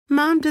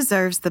Mom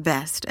deserves the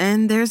best,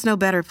 and there's no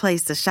better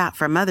place to shop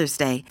for Mother's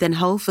Day than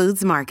Whole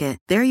Foods Market.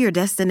 They're your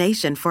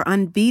destination for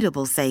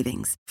unbeatable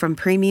savings, from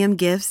premium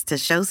gifts to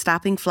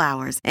show-stopping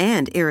flowers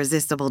and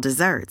irresistible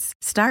desserts.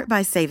 Start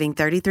by saving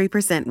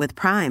 33% with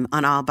Prime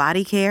on all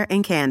body care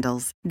and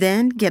candles.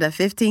 Then get a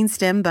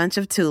 15-stem bunch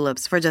of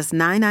tulips for just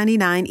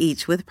 $9.99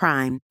 each with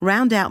Prime.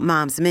 Round out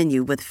Mom's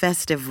menu with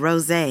festive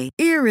rosé,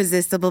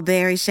 irresistible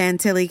berry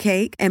chantilly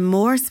cake, and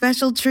more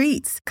special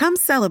treats. Come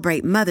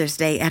celebrate Mother's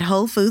Day at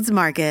Whole Foods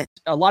Market.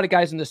 A lot of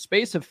guys in this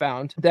space have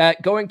found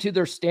that going to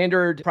their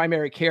standard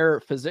primary care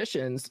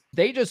physicians,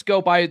 they just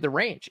go by the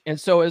range. And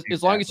so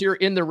as long as you're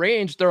in the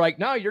range, they're like,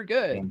 no, you're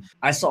good.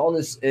 I saw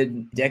this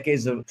in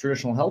decades of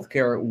traditional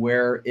healthcare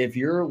where if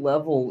your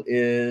level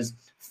is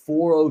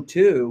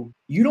 402,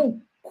 you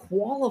don't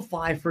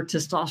qualify for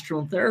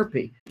testosterone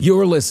therapy.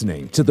 You're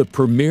listening to the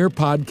premier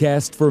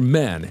podcast for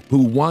men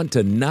who want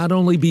to not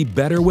only be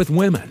better with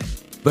women,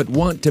 but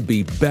want to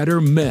be better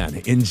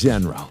men in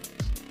general.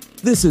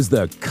 This is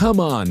the Come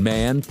On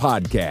Man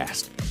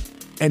podcast.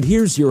 And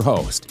here's your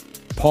host,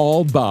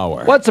 Paul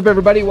Bauer. What's up,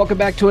 everybody? Welcome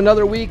back to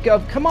another week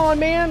of Come On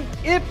Man.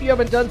 If you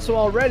haven't done so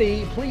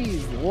already,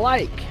 please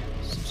like,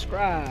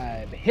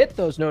 subscribe, hit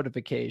those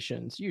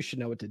notifications. You should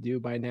know what to do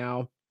by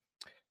now.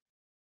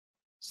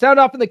 Sound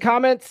off in the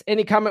comments.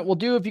 Any comment will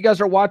do. If you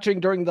guys are watching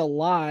during the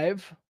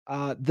live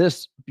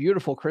this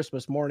beautiful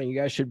Christmas morning, you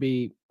guys should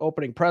be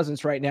opening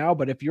presents right now.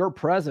 But if your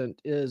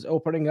present is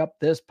opening up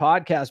this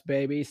podcast,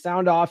 baby,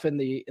 sound off in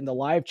the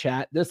live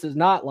chat. This is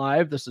not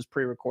live. This is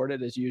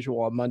pre-recorded as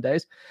usual on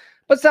Mondays,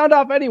 but sound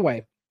off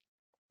anyway.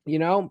 You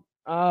know,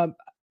 I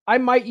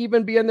might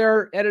even be in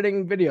there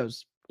editing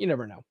videos. You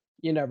never know.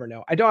 You never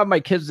know. I don't have my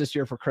kids this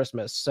year for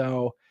Christmas,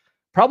 so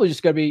probably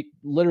just going to be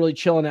literally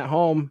chilling at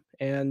home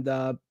and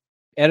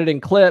editing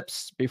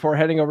clips before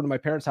heading over to my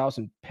parents' house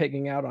and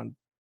pigging out on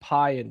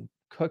pie and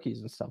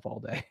cookies and stuff all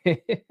day.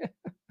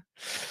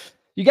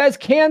 You guys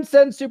can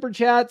send super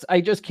chats. I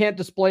just can't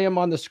display them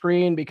on the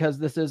screen because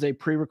this is a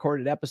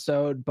pre-recorded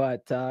episode,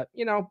 but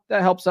you know,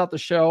 that helps out the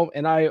show,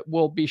 and I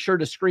will be sure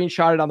to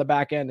screenshot it on the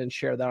back end and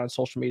share that on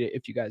social media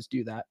if you guys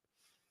do that.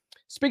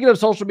 Speaking of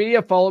social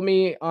media, follow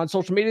me on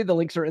social media. The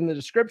links are in the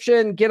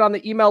description. Get on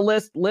the email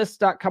list,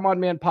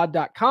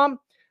 list.comeonmanpod.com.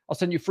 I'll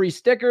send you free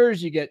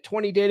stickers. You get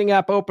 20 dating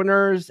app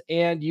openers,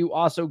 and you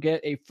also get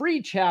a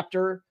free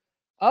chapter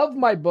of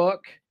my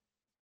book,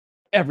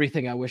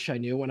 Everything I Wish I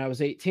Knew When I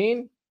Was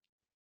 18.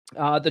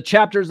 The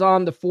chapter's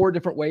on the 4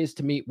 different ways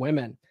to meet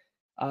women.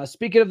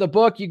 Speaking of the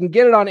book, you can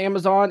get it on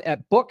Amazon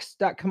at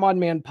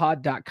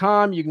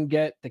books.comeonmanpod.com. You can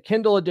get the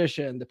Kindle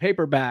edition, the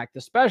paperback,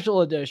 the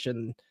special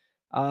edition,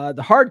 the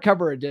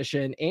hardcover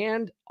edition,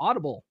 and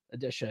Audible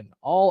edition,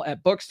 all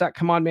at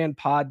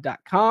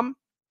books.comeonmanpod.com.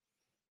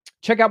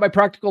 Check out my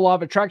Practical Law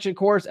of Attraction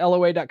course,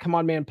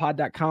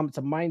 loa.comeonmanpod.com. It's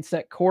a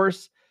mindset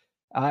course.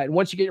 And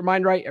once you get your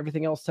mind right,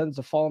 everything else tends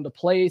to fall into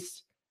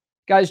place.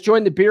 Guys,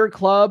 join the beer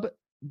club.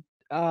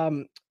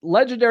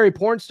 Legendary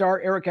porn star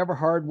Eric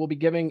will be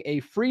giving a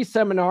free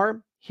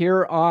seminar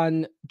here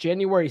on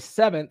January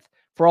 7th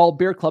for all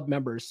beer club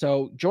members.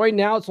 So join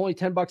now. It's only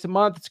 $10 a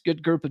month. It's a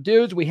good group of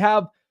dudes. We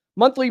have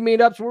monthly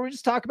meetups where we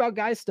just talk about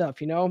guy stuff.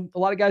 You know, a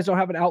lot of guys don't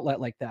have an outlet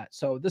like that.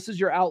 So this is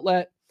your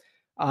outlet.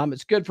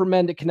 It's good for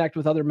men to connect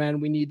with other men.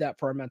 We need that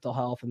for our mental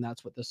health, and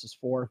that's what this is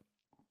for.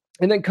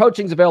 And then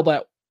coaching's available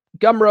at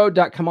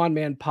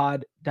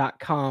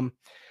gumroad.comeonmanpod.com.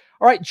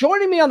 All right,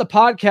 joining me on the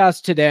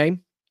podcast today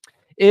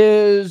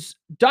is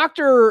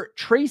Dr.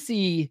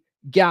 Tracy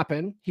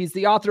Gapin. He's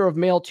the author of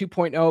Male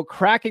 2.0,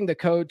 Cracking the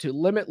Code to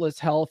Limitless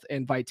Health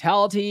and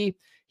Vitality.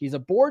 He's a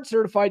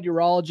board-certified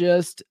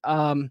urologist,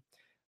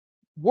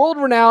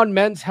 world-renowned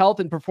men's health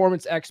and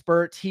performance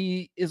expert.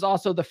 He is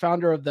also the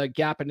founder of the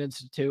Gapin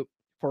Institute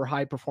for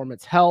High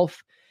Performance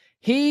Health.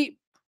 He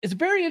is a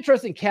very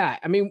interesting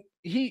cat. I mean,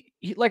 he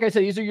like I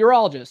said, he's a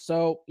urologist.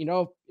 So, you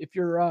know, if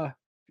you're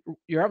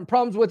having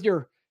problems with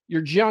your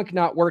junk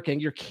not working,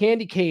 your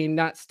candy cane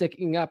not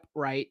sticking up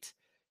right,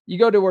 you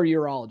go to a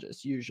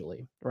urologist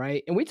usually,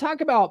 right? And we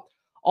talk about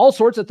all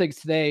sorts of things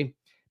today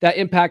that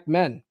impact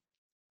men,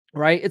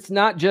 right? It's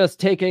not just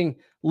taking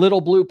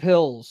little blue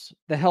pills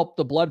that help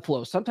the blood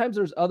flow. Sometimes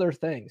there's other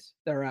things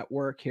that are at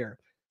work here.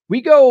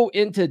 We go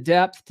into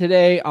depth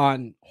today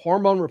on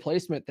hormone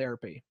replacement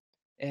therapy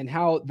and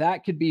how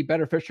that could be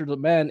beneficial to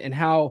men, and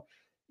how,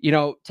 you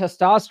know,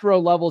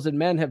 testosterone levels in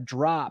men have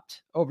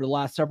dropped over the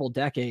last several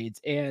decades.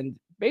 And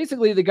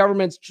basically the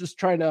government's just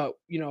trying to,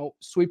 you know,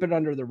 sweep it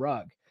under the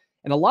rug.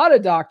 And a lot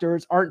of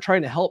doctors aren't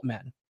trying to help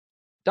men.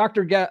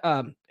 Dr.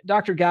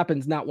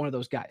 Gapin's not one of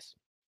those guys.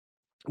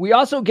 We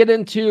also get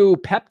into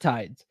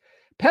peptides.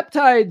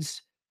 Peptides,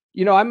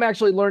 you know, I'm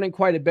actually learning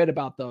quite a bit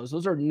about those.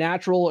 Those are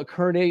natural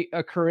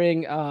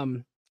occurring,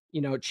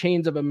 you know,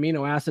 chains of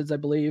amino acids, I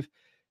believe,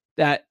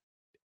 that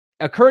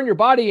occur in your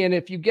body. And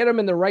if you get them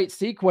in the right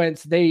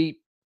sequence,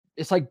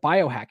 it's like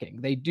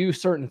biohacking. They do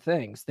certain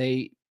things.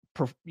 They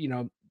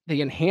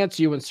enhance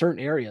you in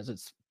certain areas.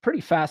 It's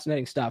pretty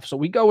fascinating stuff. So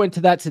we go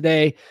into that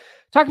today,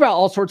 talk about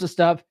all sorts of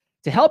stuff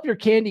to help your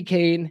candy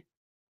cane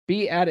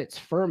be at its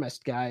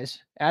firmest, guys,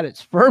 at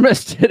its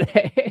firmest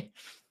today.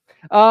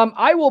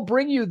 I will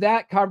bring you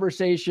that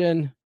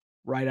conversation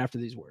right after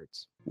these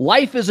words.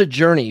 Life is a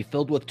journey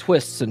filled with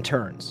twists and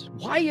turns.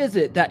 Why is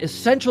it that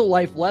essential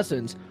life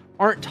lessons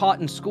aren't taught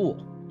in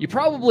school? You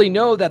probably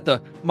know that the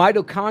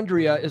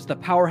mitochondria is the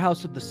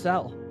powerhouse of the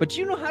cell, but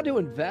do you know how to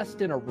invest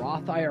in a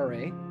Roth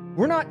IRA?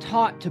 We're not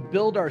taught to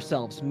build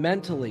ourselves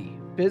mentally,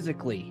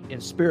 physically,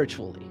 and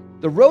spiritually.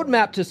 The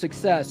roadmap to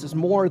success is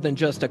more than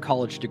just a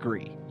college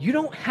degree. You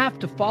don't have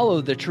to follow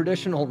the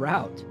traditional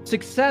route.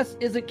 Success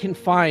isn't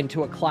confined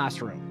to a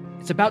classroom.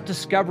 It's about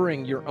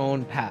discovering your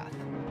own path.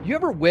 You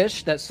ever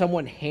wish that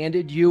someone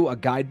handed you a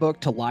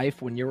guidebook to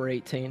life when you were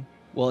 18?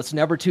 Well, it's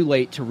never too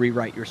late to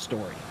rewrite your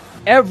story.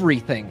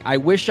 Everything I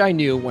wish I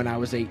knew when I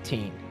was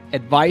 18.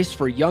 Advice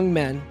for young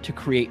men to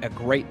create a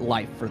great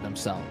life for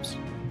themselves.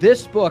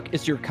 This book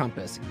is your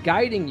compass,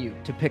 guiding you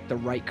to pick the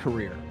right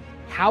career,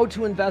 how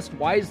to invest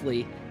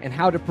wisely, and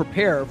how to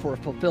prepare for a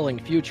fulfilling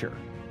future.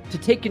 To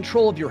take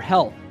control of your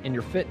health and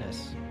your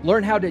fitness.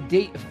 Learn how to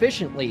date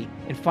efficiently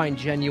and find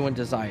genuine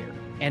desire.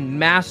 And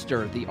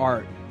master the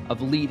art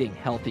of leading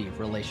healthy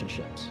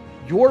relationships.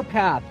 Your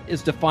path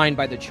is defined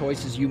by the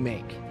choices you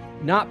make,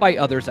 not by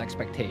others'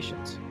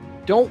 expectations.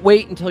 Don't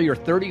wait until you're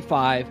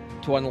 35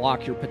 to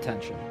unlock your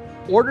potential.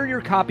 Order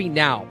your copy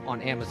now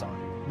on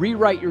Amazon.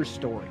 Rewrite your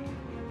story.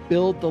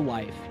 Build the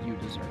life you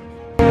deserve.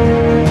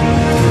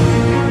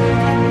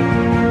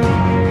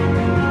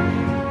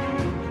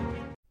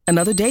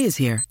 Another day is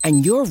here,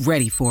 and you're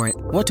ready for it.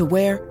 What to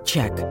wear?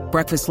 Check.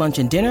 Breakfast, lunch,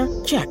 and dinner?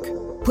 Check.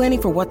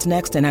 Planning for what's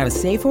next and how to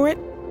save for it?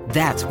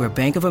 That's where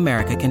Bank of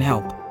America can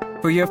help.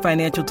 For your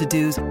financial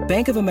to-dos,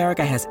 Bank of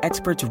America has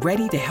experts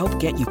ready to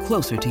help get you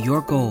closer to your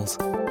goals.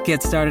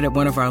 Get started at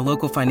one of our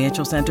local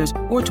financial centers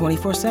or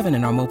 24/7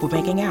 in our mobile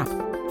banking app.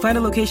 Find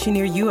a location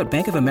near you at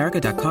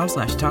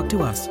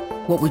bankofamerica.com/talktous.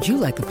 What would you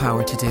like the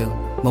power to do?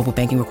 Mobile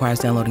banking requires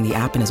downloading the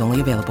app and is only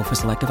available for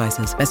select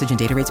devices. Message and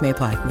data rates may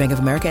apply. Bank of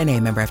America N.A.,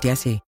 member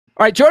FDIC.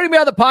 All right, joining me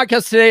on the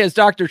podcast today is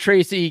Dr.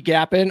 Tracy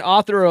Gapin,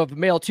 author of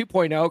Male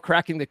 2.0,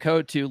 Cracking the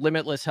Code to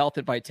Limitless Health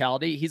and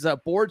Vitality. He's a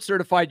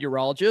board-certified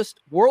urologist,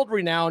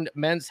 world-renowned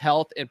men's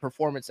health and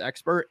performance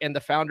expert, and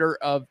the founder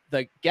of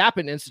the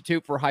Gapin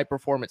Institute for High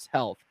Performance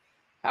Health.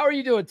 How are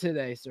you doing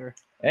today, sir?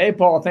 Hey,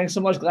 Paul. Thanks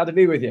so much. Glad to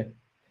be with you.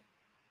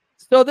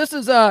 So this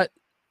is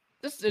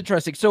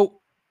interesting. So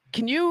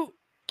can you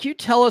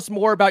tell us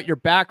more about your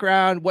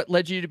background? What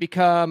led you to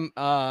become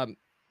a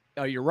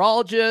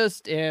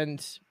urologist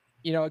and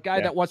a guy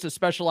that wants to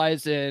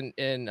specialize in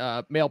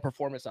male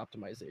performance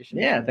optimization?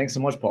 Yeah, thanks so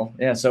much, Paul.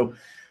 Yeah, so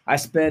I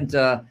spent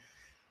 20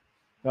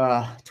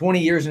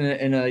 years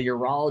in a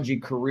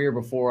urology career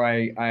before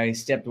I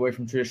stepped away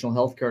from traditional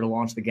healthcare to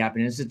launch the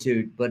Gapin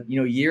Institute. But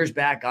years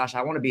back, gosh,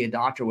 I want to be a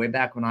doctor way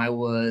back when I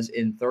was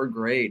in third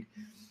grade.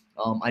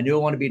 I knew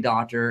I wanted to be a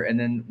doctor, and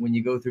then when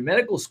you go through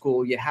medical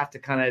school, you have to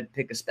kind of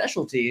pick a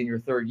specialty in your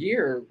third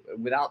year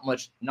without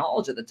much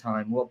knowledge at the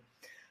time. Well,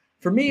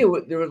 for me,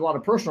 there was a lot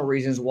of personal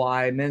reasons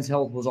why men's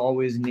health was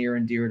always near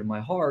and dear to my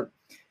heart.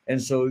 And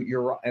so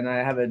I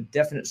have a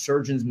definite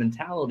surgeon's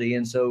mentality.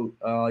 And so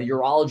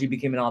urology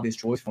became an obvious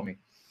choice for me.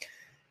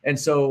 And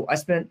so I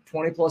spent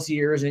 20 plus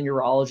years in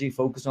urology,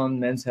 focused on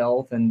men's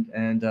health and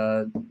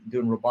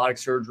doing robotic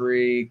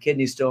surgery,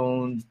 kidney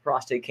stones,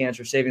 prostate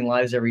cancer, saving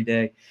lives every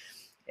day.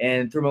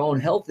 And through my own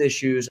health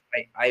issues,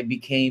 I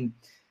became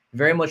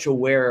very much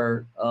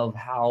aware of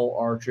how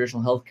our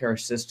traditional healthcare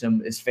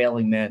system is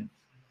failing men,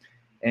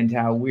 and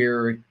how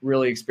we're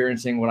really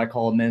experiencing what I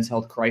call a men's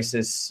health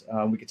crisis.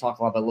 We could talk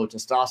a lot about low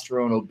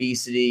testosterone,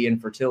 obesity,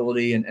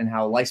 infertility, and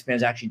how lifespan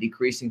is actually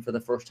decreasing for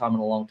the first time in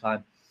a long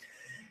time.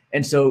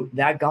 And so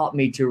that got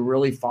me to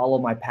really follow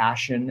my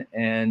passion,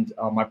 and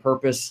my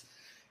purpose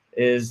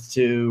is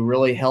to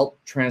really help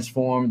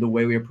transform the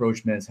way we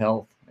approach men's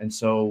health. And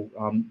so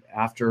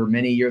after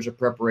many years of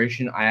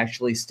preparation, I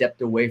actually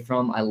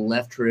I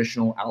left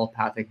traditional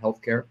allopathic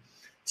healthcare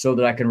so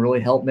that I can really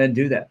help men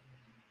do that.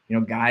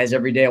 Guys,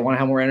 every day I want to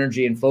have more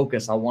energy and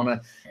focus. I want to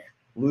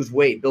lose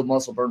weight, build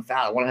muscle, burn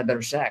fat. I want to have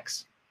better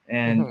sex.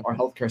 And our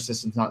healthcare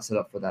system's not set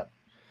up for that.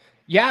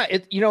 Yeah,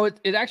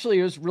 it actually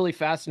is really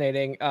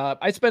fascinating.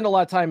 I spend a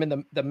lot of time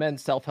in the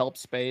men's self-help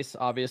space,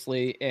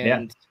 obviously.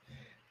 And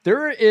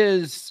there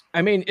is,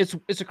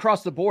 it's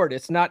across the board.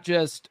 It's not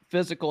just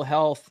physical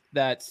health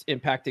that's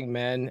impacting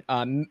men.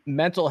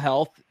 Mental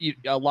health,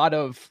 a lot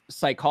of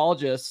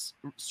psychologists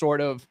sort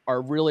of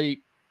are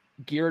really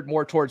geared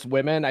more towards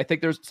women. I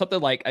think there's something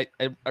like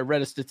I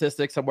read a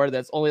statistic somewhere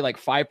that's only like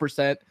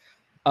 5%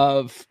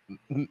 of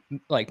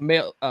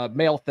male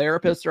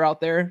therapists are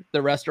out there.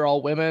 The rest are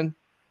all women.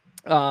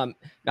 Not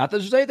that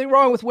there's anything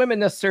wrong with women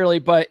necessarily,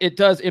 but it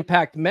does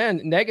impact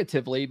men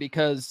negatively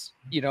because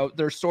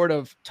they're sort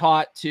of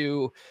taught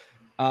to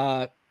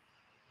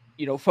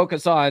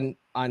focus on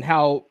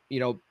how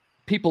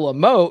people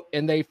emote,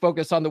 and they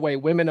focus on the way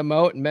women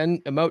emote, and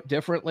men emote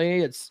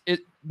differently.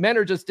 Men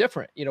are just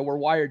different. We're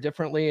wired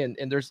differently,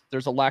 and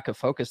there's a lack of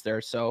focus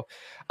there. So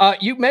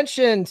you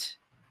mentioned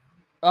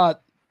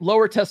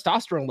lower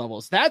testosterone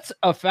levels. That's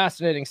a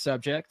fascinating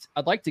subject.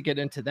 I'd like to get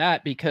into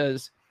that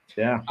because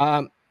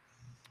men's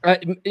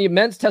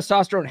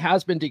testosterone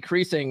has been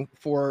decreasing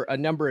for a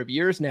number of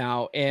years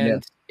now,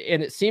 and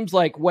it seems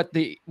like what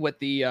the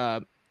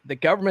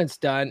government's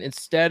done,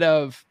 instead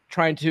of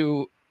trying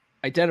to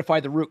identify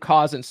the root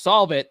cause and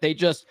solve it, they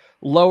just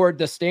lowered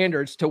the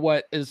standards to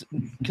what is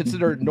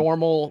considered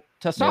normal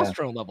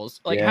testosterone levels.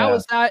 Like, how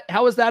is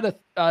that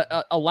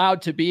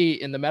allowed to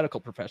be in the medical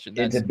profession?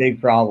 It's a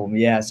big problem.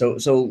 Yeah. So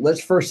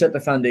let's first set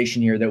the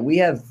foundation here that we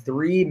have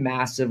 3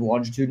 massive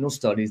longitudinal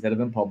studies that have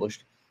been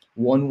published.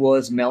 One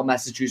was male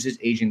Massachusetts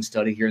aging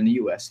study here in the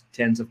US,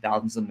 tens of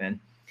thousands of men.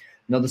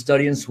 Another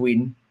study in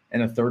Sweden,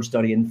 and a third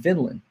study in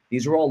Finland.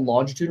 These are all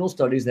longitudinal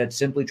studies that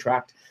simply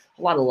tracked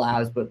a lot of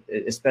labs, but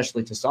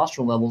especially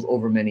testosterone levels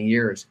over many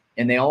years.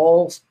 And they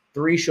all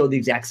 3 show the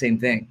exact same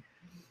thing.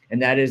 And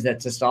that is that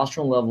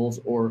testosterone levels,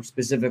 or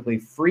specifically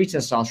free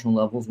testosterone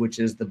levels, which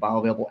is the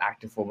bioavailable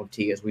active form of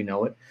T as we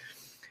know it,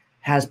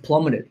 has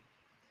plummeted.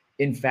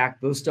 In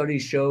fact, those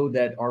studies show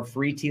that our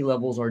free T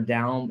levels are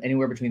down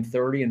anywhere between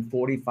 30 and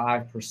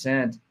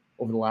 45%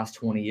 over the last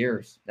 20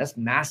 years. That's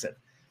massive.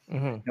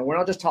 Now, we're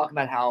not just talking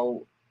about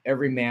how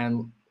every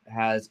man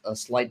has a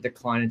slight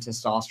decline in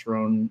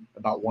testosterone,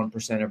 about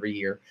 1% every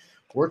year.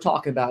 We're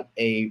talking about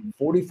a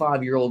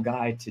 45-year-old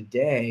guy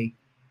today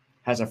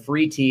has a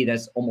free T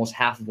that's almost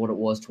half of what it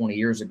was 20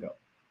 years ago.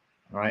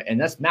 All right.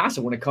 And that's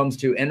massive when it comes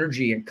to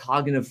energy and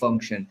cognitive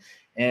function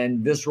and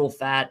visceral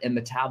fat and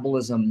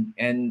metabolism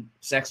and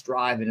sex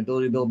drive and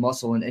ability to build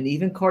muscle and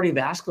even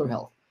cardiovascular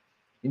health.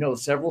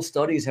 Several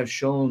studies have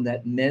shown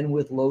that men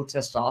with low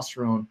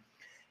testosterone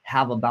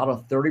have about a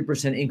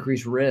 30%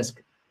 increased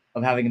risk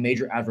of having a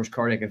major adverse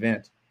cardiac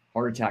event,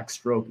 heart attack,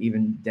 stroke,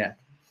 even death.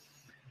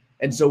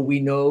 And so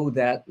we know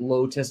that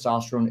low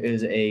testosterone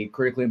is a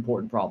critically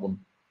important problem.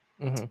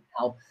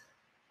 Now,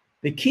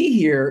 the key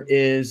here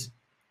is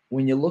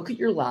when you look at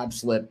your lab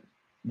slip,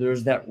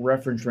 there's that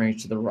reference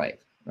range to the right?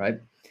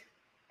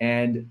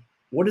 And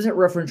what does that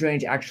reference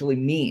range actually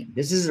mean?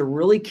 This is a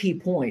really key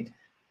point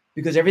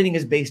because everything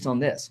is based on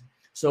this.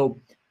 So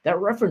that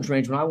reference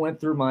range, when I went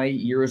through my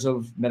years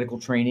of medical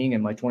training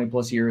and my 20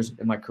 plus years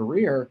in my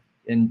career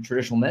in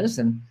traditional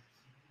medicine,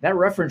 that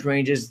reference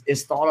range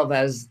is thought of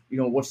as,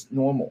 what's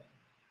normal,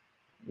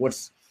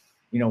 what's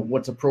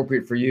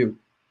appropriate for you,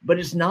 but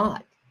it's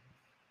not.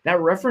 That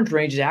reference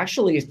range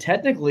is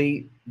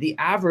technically the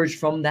average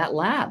from that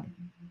lab.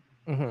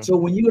 So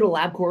when you go to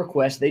LabCorp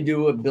Quest, they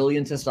do 1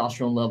 billion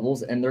testosterone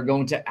levels, and they're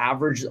going to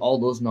average all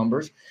those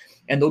numbers,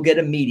 and they'll get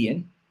a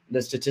median, the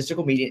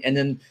statistical median, and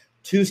then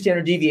 2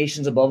 standard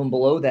deviations above and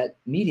below that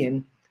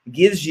median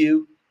gives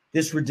you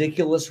this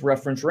ridiculous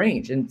reference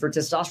range. And for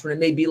testosterone, it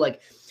may be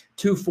like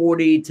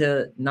 240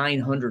 to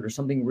 900 or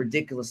something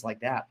ridiculous like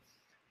that.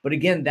 But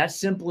again, that's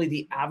simply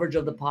the average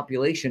of the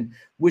population,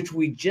 which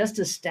we just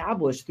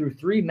established through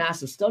 3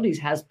 massive studies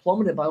has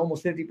plummeted by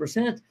almost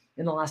 50%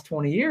 in the last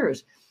 20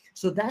 years.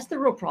 So that's the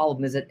real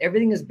problem, is that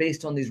everything is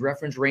based on these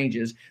reference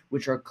ranges,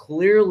 which are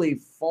clearly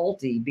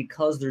faulty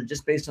because they're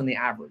just based on the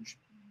average.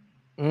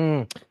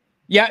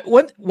 Yeah.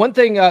 One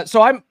thing,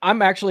 so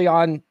I'm actually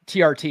on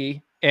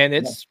TRT, and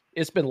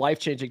it's been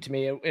life-changing to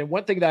me. And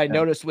one thing that I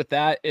noticed with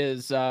that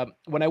is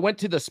when I went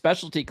to the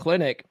specialty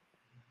clinic,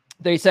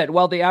 they said,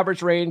 well, the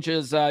average range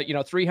is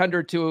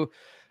 300 to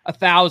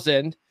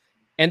 1,000.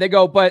 And they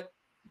go, but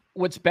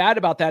what's bad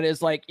about that is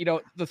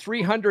the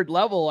 300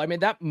 level, I mean,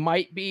 that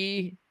might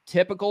be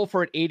typical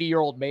for an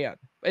 80-year-old man.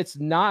 It's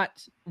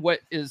not what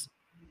is,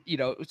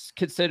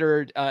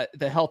 considered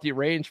the healthy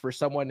range for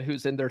someone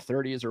who's in their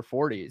 30s or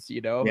 40s,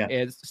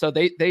 And so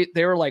they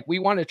were like, we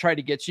want to try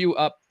to get you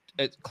up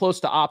as close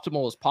to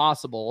optimal as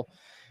possible.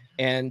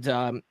 And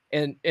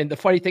the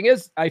funny thing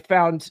is, I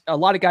found a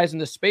lot of guys in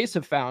this space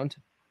have found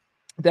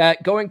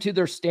that going to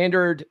their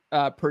standard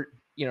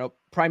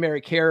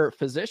primary care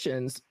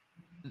physicians,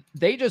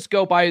 they just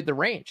go by the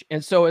range.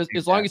 And so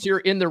as long as you're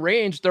in the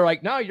range, they're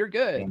like, no, you're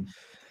good.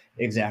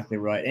 Exactly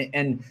right.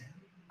 And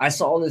I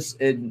saw this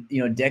in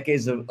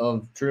decades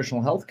of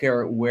traditional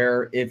healthcare,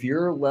 where if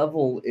your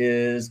level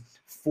is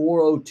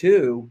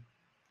 402,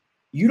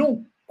 you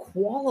don't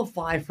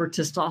qualify for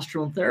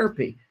testosterone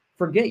therapy.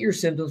 Forget your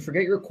symptoms,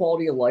 forget your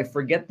quality of life,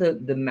 forget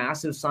the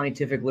massive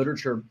scientific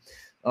literature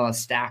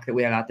stack that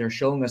we have out there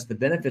showing us the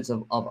benefits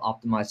of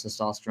optimized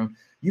testosterone.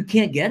 You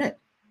can't get it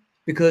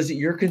because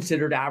you're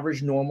considered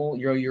average, normal.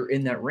 You're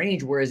in that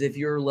range. Whereas if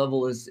your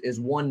level is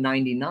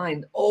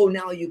 199,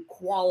 now you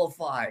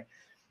qualify.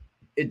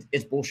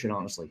 It's bullshit,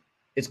 honestly.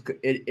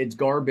 It's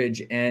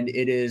garbage, and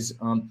it is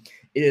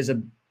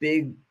a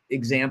big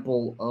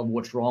example of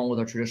what's wrong with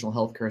our traditional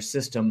healthcare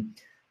system,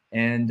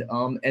 and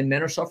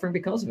men are suffering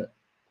because of it.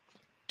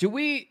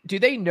 Do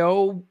they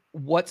know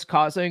what's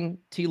causing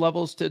T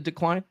levels to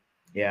decline?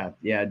 Yeah,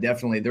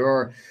 definitely. There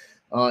are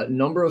a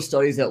number of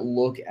studies that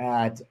look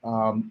at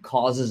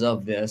causes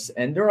of this,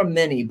 and there are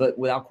many, but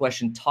without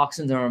question,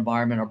 toxins in our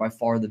environment are by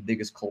far the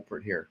biggest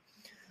culprit here.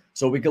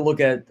 So we could look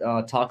at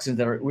toxins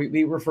that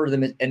we refer to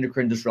them as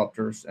endocrine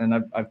disruptors. And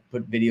I've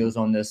put videos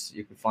on this.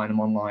 You can find them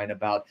online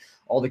about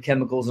all the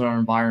chemicals in our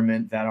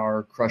environment that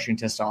are crushing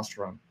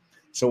testosterone.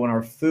 So in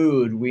our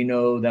food, we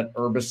know that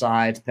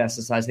herbicides,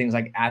 pesticides, things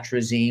like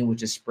atrazine,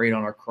 which is sprayed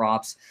on our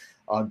crops,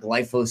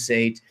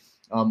 glyphosate.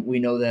 We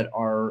know that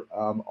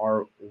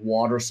our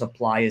water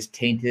supply is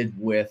tainted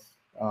with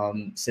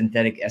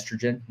synthetic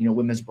estrogen.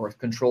 Women's birth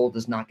control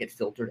does not get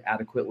filtered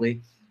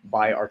adequately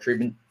by our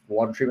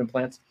water treatment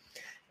plants.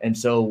 And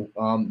so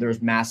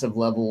there's massive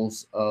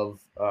levels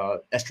of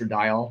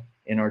estradiol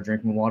in our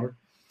drinking water.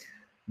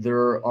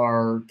 There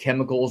are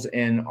chemicals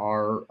in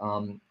our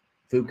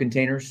food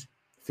containers,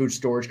 food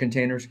storage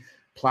containers.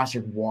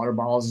 Plastic water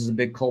bottles is a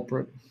big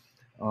culprit.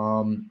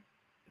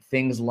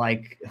 Things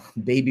like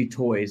baby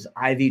toys,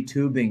 IV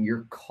tubing,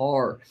 your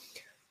car,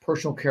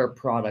 personal care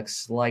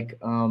products like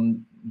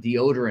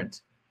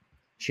deodorant,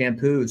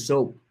 shampoo,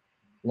 soap,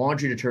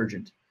 laundry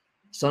detergent,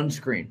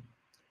 sunscreen.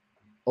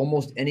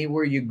 Almost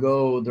anywhere you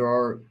go, there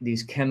are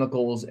these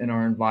chemicals in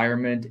our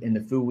environment, in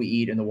the food we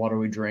eat, and the water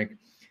we drink.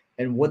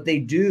 And what they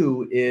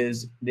do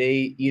is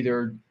they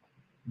either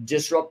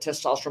disrupt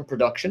testosterone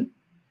production,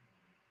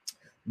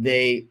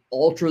 they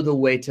alter the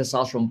way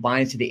testosterone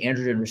binds to the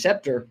androgen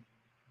receptor,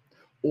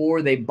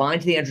 or they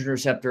bind to the androgen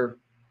receptor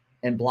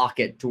and block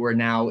it to where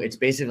now it's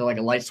basically like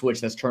a light switch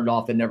that's turned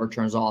off and never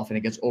turns off, and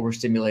it gets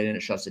overstimulated and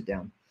it shuts it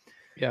down.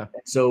 Yeah.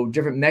 So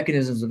different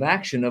mechanisms of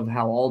action of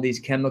how all these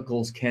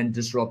chemicals can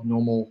disrupt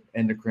normal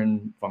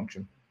endocrine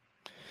function.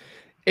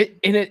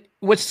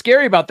 What's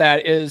scary about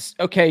that is,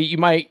 okay, you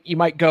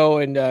might go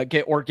and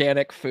get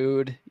organic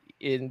food,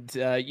 and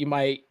you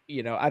might,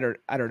 I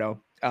don't know,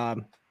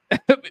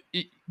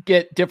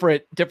 get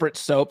different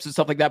soaps and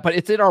stuff like that, but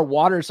it's in our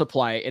water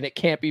supply and it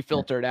can't be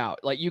filtered out.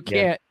 Like you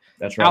can't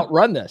that's right.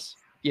 outrun this,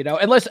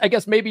 unless I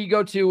guess maybe you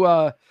go to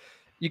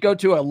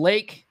a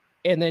lake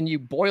and then you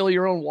boil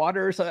your own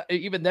water. So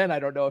even then, I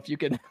don't know if you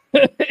can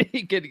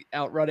you can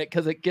outrun it,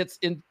 because it gets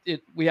in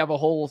it. We have a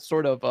whole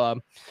sort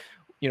of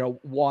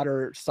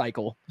water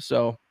cycle.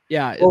 So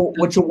yeah. Well,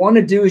 what you want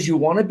to do is you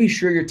want to be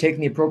sure you're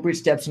taking the appropriate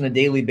steps on a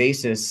daily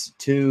basis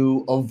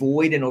to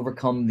avoid and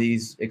overcome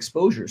these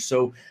exposures.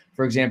 So,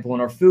 for example,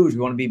 in our foods,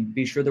 we want to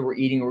be sure that we're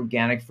eating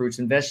organic fruits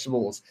and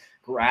vegetables,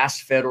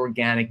 grass-fed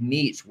organic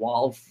meats,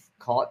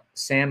 wild-caught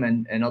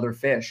salmon, and other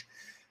fish.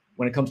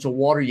 When it comes to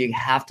water, you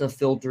have to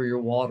filter your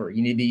water.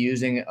 You need to be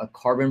using a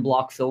carbon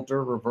block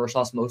filter. Reverse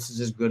osmosis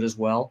is good as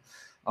well.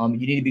 You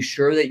need to be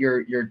sure that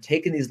you're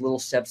taking these little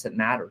steps that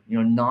matter.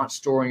 Not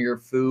storing your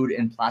food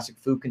in plastic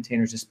food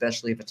containers,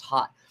 especially if it's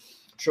hot.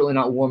 Certainly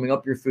not warming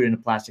up your food in a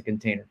plastic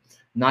container.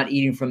 Not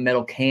eating from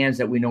metal cans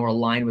that we know are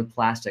lined with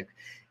plastic.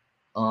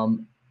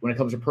 When it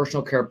comes to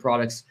personal care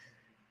products,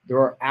 there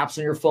are apps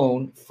on your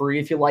phone, free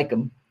if you like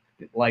them.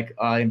 Like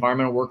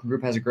Environmental Working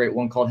Group has a great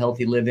one called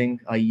Healthy Living.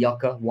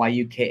 Yucca,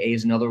 Y-U-K-A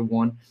is another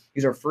one.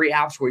 These are free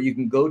apps where you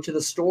can go to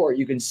the store,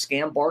 you can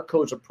scan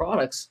barcodes of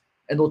products,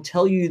 and they'll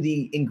tell you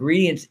the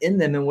ingredients in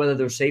them and whether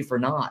they're safe or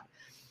not.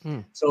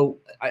 So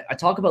I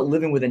talk about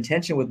living with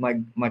intention with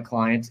my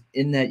clients,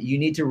 in that you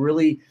need to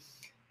really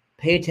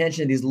pay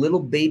attention to these little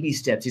baby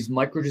steps, these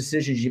micro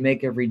decisions you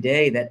make every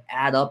day that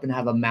add up and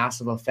have a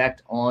massive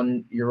effect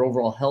on your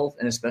overall health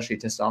and especially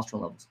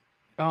testosterone levels.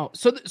 Oh,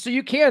 so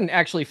you can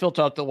actually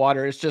filter out the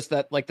water. It's just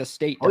that like the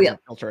state doesn't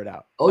filter it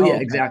out. Oh yeah,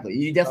 okay. Exactly.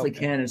 You definitely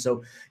can. And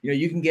so,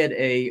 you can get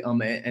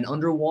an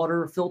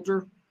underwater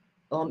filter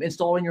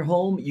installed in your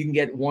home. You can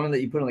get one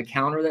that you put on the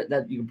counter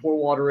that you can pour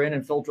water in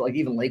and filter, like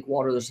even lake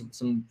water. There's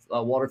some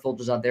water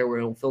filters out there where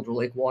it'll filter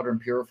lake water and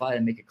purify it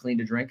and make it clean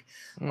to drink.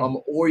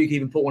 Or you can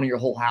even put one in your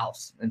whole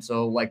house. And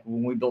so like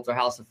when we built our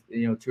house,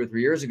 2 or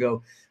 3 years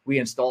ago, we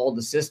installed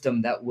the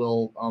system that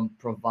will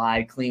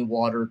provide clean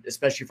water,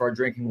 especially for our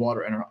drinking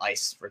water and our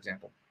ice, for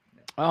example.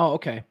 Oh,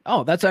 okay.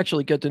 Oh, that's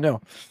actually good to know.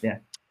 Yeah.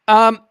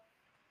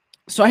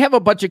 So I have a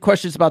bunch of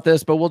questions about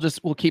this, but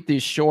we'll keep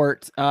these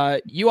short.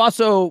 You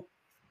also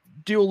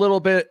do a little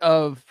bit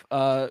of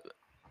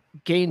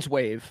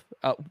Gainswave.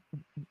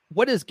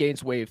 What is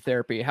Gainswave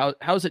therapy? How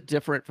is it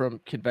different from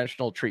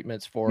conventional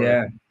treatments for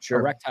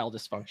erectile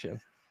dysfunction?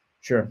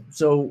 Sure.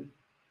 So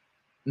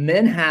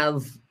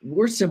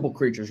we're simple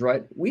creatures,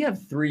 right? We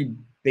have 3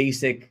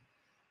 basic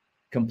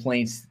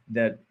complaints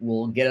that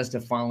will get us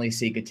to finally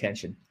seek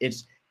attention.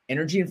 It's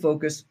energy and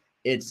focus.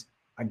 It's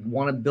I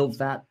want to build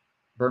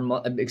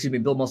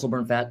build muscle,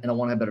 burn fat, and I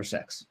want to have better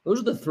sex. Those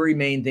are the 3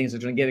 main things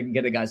that are going to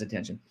get a guy's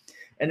attention.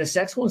 And the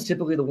sex one is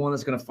typically the one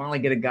that's going to finally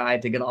get a guy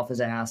to get off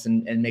his ass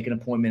and make an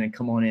appointment and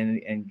come on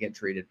in and get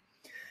treated.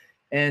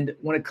 And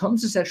when it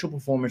comes to sexual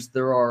performance,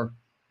 there are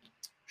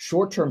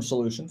short-term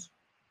solutions,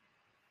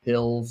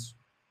 pills,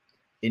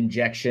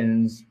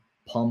 injections,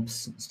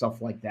 pumps,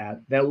 stuff like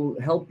that will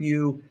help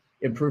you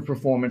improve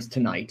performance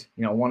tonight.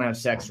 I want to have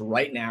sex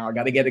right now. I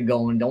got to get it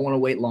going. Don't want to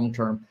wait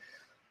long-term.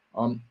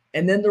 And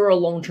then there are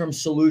long-term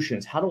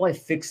solutions. How do I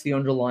fix the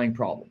underlying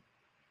problem?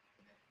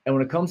 And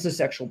when it comes to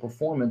sexual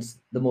performance,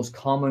 the most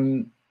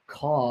common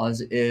cause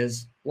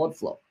is blood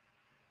flow.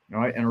 All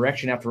right. An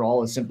erection, after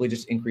all, is simply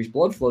just increased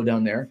blood flow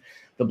down there.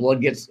 the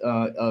blood gets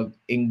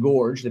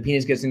engorged, the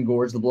penis gets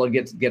engorged, the blood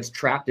gets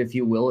trapped, if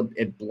you will.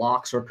 It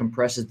blocks or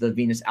compresses the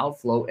venous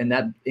outflow, and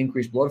that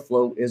increased blood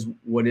flow is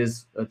what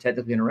is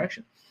technically an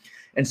erection.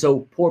 And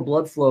so poor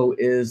blood flow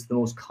is the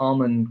most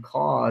common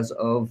cause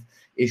of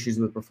issues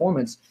with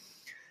performance.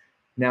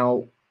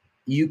 Now,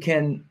 you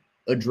can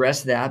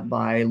address that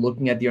by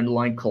looking at the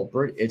underlying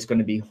culprit. It's going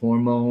to be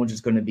hormones,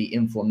 it's going to be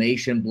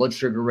inflammation, blood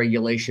sugar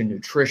regulation,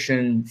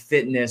 nutrition,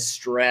 fitness,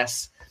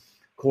 stress,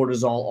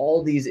 cortisol,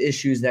 all these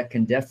issues that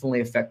can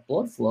definitely affect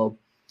blood flow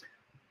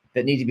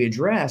that need to be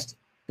addressed.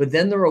 But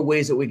then there are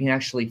ways that we can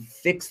actually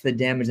fix the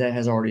damage that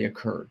has already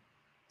occurred.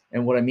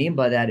 And what I mean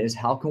by that is,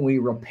 how can we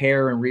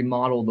repair and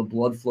remodel the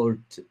blood flow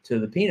to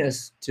the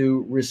penis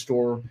to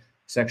restore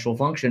sexual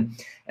function?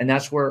 And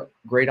that's where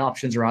great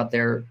options are out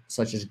there,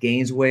 such as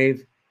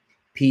GainsWave,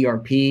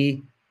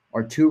 PRP,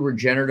 are two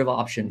regenerative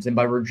options. And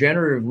by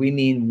regenerative, we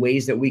mean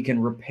ways that we can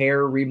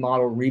repair,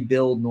 remodel,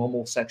 rebuild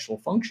normal sexual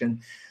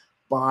function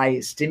by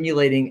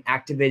stimulating,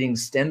 activating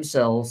stem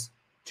cells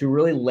to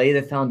really lay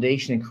the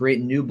foundation and create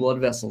new blood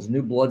vessels,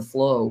 new blood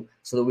flow,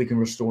 so that we can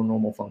restore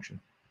normal function.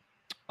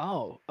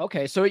 Oh,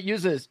 okay. So it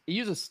uses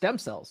stem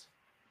cells.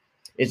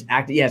 It's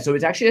so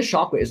it's actually a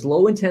shockwave. It's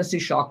low intensity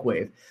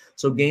shockwave.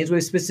 So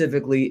GainsWave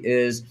specifically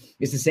it's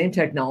the same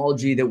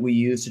technology that we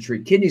use to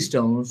treat kidney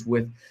stones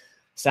with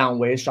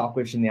sound waves,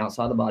 shockwaves from the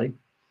outside of the body.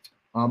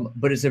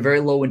 But it's a very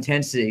low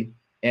intensity.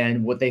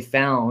 And what they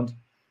found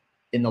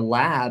in the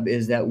lab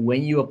is that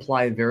when you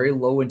apply a very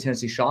low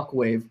intensity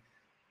shockwave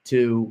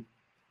to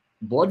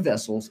blood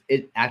vessels,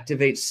 it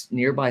activates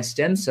nearby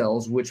stem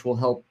cells, which will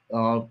help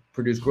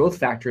produce growth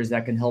factors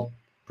that can help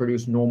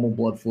produce normal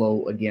blood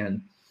flow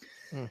again.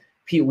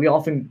 We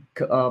often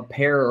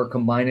pair or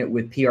combine it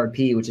with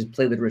PRP, which is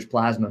platelet-rich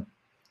plasma.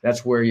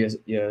 That's where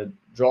you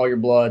draw your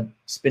blood,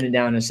 spin it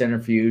down in a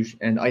centrifuge,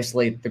 and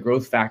isolate the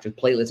growth factors,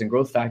 platelets and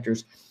growth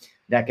factors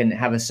that can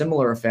have a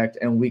similar effect,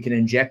 and we can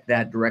inject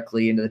that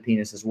directly into the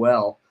penis as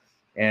well.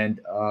 And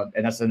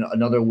that's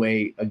another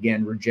way,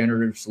 again,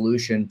 regenerative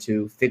solution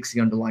to fix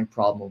the underlying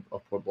problem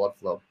of poor blood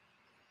flow.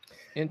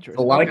 Interesting.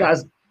 So a lot of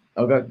guys.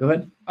 Okay, go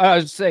ahead. I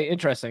was saying,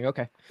 interesting.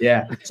 Okay.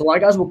 Yeah. So a lot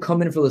of guys will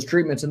come in for those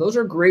treatments, and those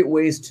are great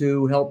ways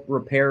to help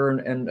repair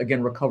and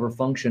again, recover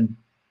function.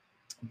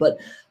 But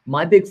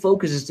my big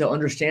focus is to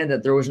understand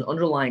that there was an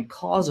underlying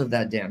cause of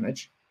that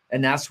damage.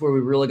 And that's where we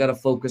really got to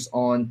focus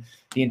on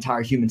the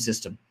entire human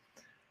system.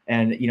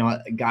 And,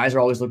 guys are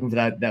always looking for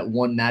that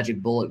one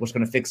magic bullet. What's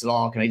going to fix it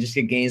all? Can I just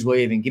get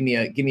GainsWave and give me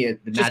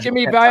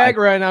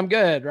Viagra and I'm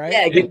good, right?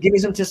 Yeah. Give me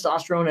some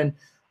testosterone. And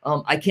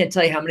I can't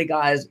tell you how many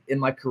guys in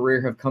my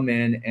career have come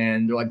in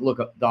and they're like, look,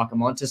 doc,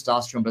 I'm on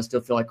testosterone, but I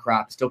still feel like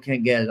crap. Still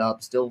can't get it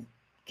up. Still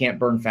can't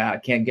burn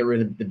fat. Can't get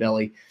rid of the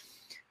belly.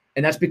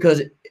 And that's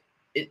because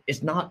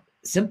it's not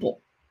simple.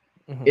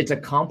 Mm-hmm. It's a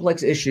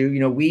complex issue.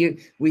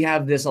 We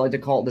have this, I like to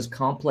call it this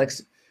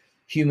complex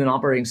human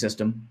operating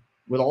system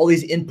with all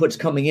these inputs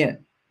coming in.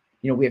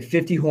 We have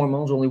 50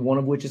 hormones, only one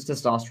of which is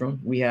testosterone.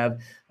 We have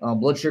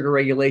blood sugar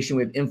regulation.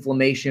 We have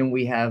inflammation.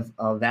 We have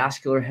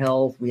vascular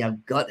health. We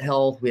have gut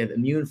health. We have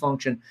immune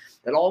function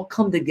that all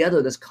come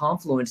together, this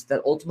confluence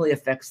that ultimately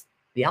affects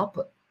the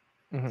output.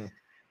 Mm-hmm.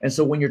 And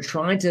so when you're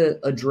trying to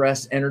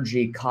address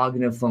energy,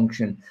 cognitive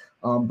function,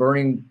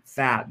 burning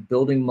fat,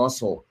 building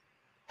muscle,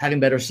 having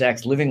better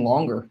sex, living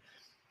longer,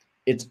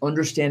 it's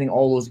understanding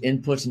all those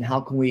inputs and how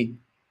can we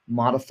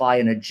modify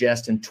and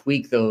adjust and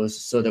tweak those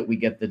so that we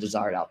get the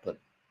desired output.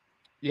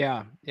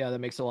 Yeah, that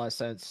makes a lot of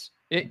sense.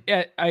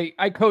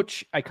 I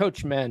coach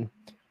men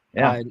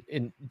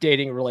in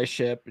dating,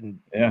 relationship, and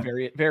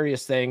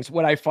various things.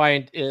 What I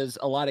find is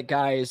a lot of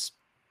guys,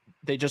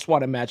 they just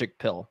want a magic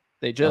pill.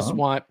 They just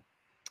want,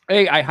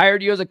 hey, I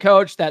hired you as a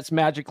coach. That's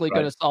magically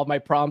going to solve my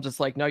problems. It's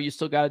like, no, you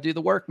still got to do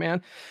the work,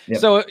 man.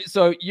 Yep.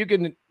 So you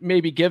can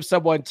maybe give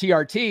someone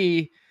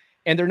TRT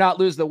and they're not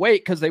lose the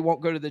weight because they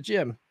won't go to the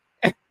gym,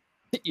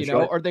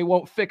 or they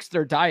won't fix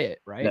their diet.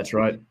 Right. That's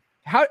right.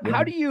 How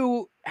do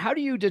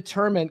you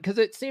determine, because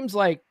it seems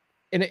like,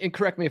 and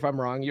correct me if I'm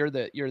wrong, you're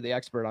the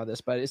expert on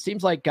this, but it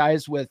seems like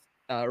guys with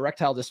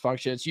erectile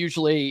dysfunction, it's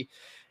usually,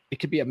 it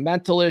could be a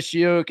mental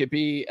issue, it could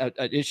be an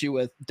issue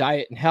with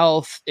diet and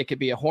health, it could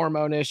be a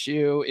hormone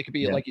issue, it could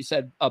be like you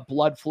said, a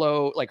blood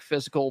flow, like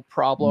physical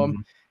problem.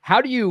 Mm-hmm.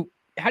 How do you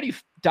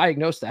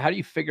diagnose that? How do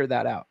you figure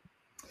that out?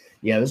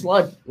 Yeah, there's a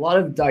lot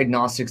of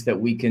diagnostics that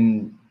we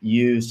can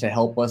use to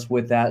help us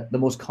with that. The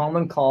most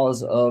common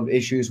cause of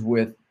issues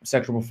with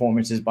sexual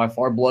performance is by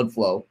far blood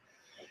flow.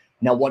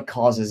 Now, what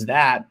causes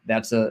that?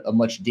 That's a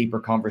much deeper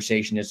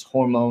conversation. It's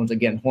hormones,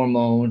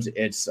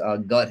 it's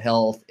gut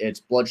health, it's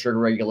blood sugar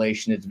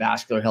regulation, it's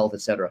vascular health,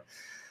 etc.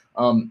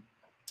 And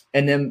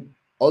then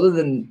other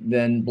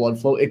than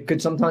blood flow, it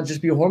could sometimes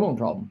just be a hormone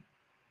problem.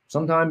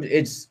 Sometimes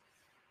it's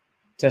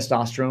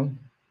testosterone,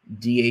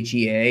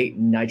 DHEA,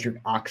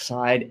 nitric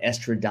oxide,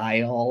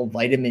 estradiol,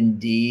 vitamin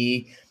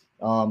D,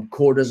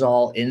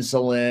 cortisol,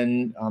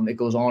 insulin. It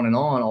goes on and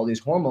on, all these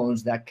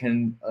hormones that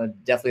can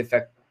definitely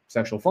affect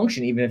sexual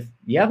function, even if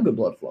you have good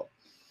blood flow.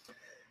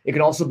 It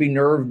can also be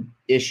nerve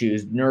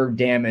issues, nerve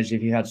damage.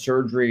 If you had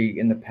surgery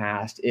in the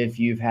past, if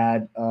you've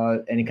had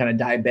any kind of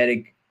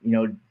diabetic,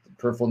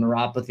 peripheral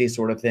neuropathy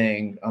sort of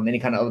thing, any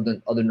kind of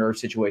other nerve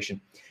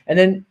situation. And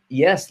then,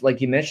 yes, like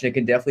you mentioned, it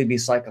can definitely be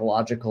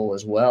psychological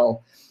as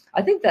well.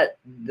 I think that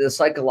the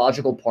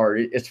psychological part,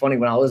 it's funny,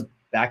 when I was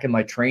back in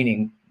my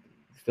training,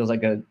 it feels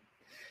like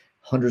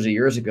hundreds of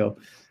years ago,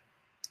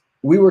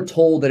 we were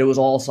told that it was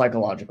all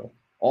psychological.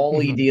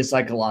 All ED is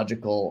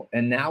psychological.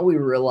 And now we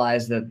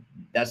realize that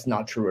that's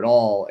not true at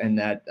all. And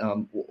that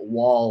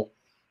while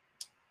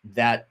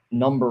that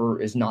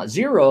number is not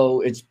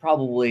zero, it's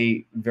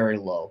probably very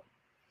low.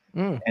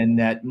 And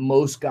that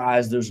most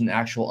guys, there's an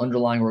actual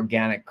underlying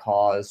organic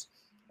cause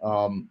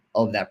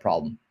of that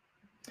problem.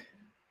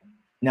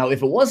 Now,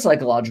 if it was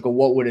psychological,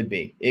 what would it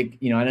be?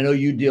 And I know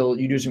you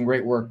do some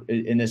great work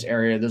in this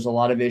area. There's a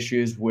lot of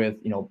issues with,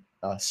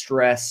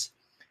 stress,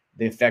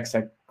 the effects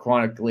that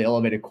chronically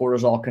elevated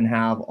cortisol can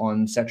have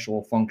on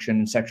sexual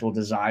function, sexual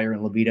desire,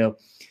 and libido.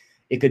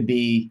 It could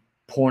be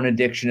porn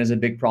addiction is a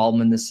big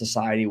problem in this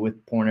society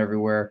with porn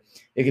everywhere.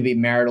 It could be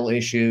marital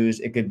issues.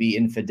 It could be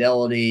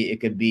infidelity.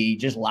 It could be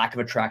just lack of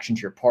attraction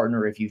to your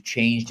partner. If you've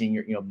changed and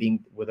you're,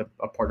 being with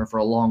a partner for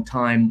a long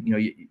time,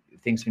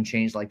 things can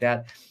change like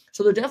that.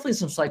 So there's definitely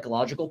some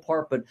psychological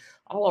part, but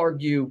I'll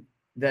argue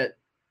that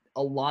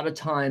a lot of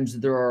times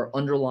there are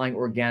underlying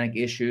organic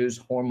issues,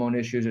 hormone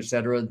issues, et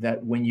cetera,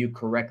 that when you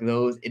correct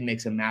those, it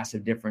makes a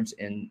massive difference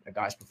in a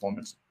guy's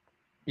performance.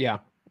 Yeah.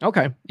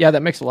 Okay. Yeah,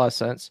 that makes a lot of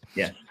sense.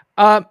 Yeah.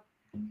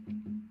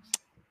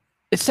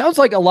 It sounds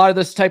like a lot of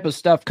this type of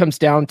stuff comes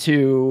down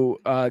to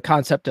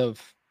concept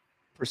of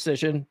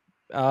precision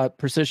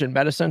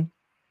medicine.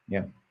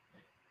 Yeah.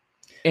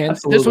 And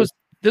Absolutely.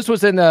 this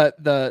was in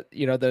the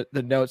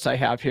notes I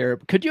have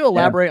here. Could you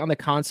elaborate on the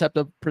concept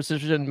of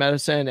precision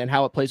medicine and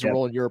how it plays a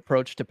role in your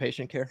approach to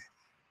patient care?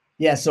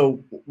 Yeah.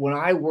 So when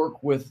I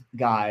work with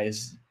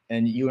guys,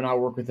 and you and I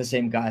work with the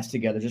same guys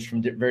together, just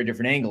from very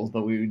different angles,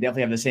 but we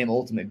definitely have the same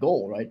ultimate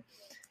goal, right?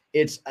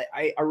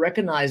 I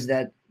recognize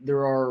that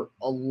there are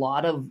a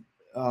lot of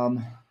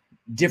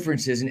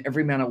differences in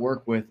every man I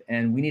work with,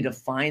 and we need to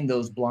find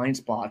those blind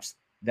spots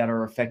that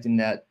are affecting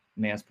that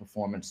man's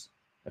performance,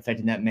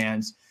 affecting that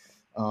man's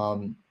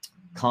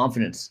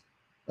confidence,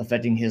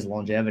 affecting his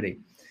longevity.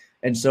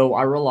 And so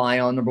I rely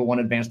on, number one,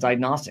 advanced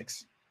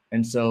diagnostics.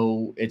 And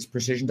so it's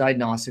precision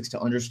diagnostics to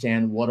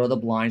understand what are the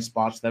blind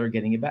spots that are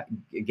getting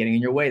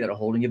in your way, that are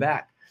holding you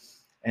back.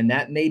 And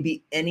that may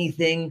be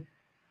anything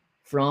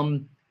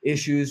from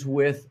issues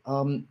with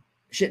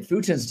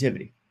food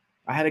sensitivity.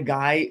 I had a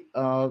guy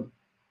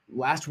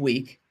last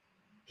week.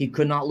 He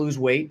could not lose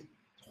weight.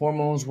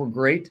 Hormones were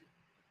great.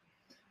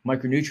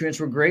 Micronutrients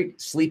were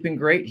great. Sleeping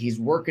great. He's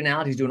working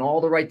out. He's doing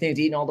all the right things,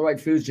 eating all the right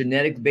foods,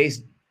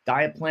 genetic-based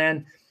diet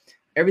plan.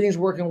 Everything's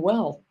working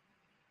well.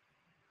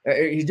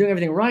 He's doing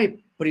everything right,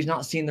 but he's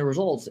not seeing the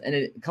results. And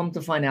it comes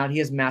to find out he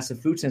has massive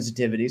food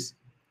sensitivities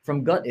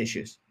from gut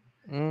issues.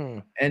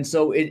 And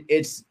so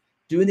it's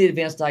doing the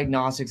advanced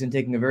diagnostics and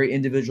taking a very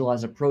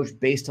individualized approach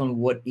based on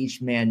what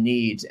each man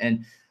needs.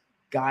 And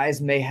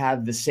guys may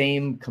have the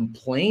same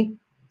complaint,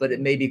 but it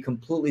may be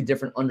completely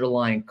different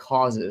underlying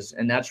causes.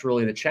 And that's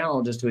really the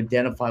challenge, is to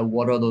identify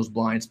what are those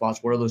blind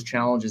spots, what are those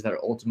challenges that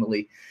are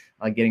ultimately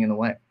getting in the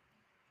way.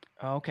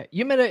 Okay.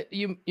 You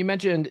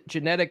mentioned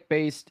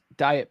genetic-based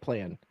diet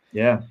plan.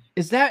 Yeah.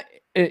 Is that,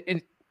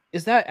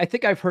 I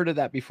think I've heard of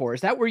that before.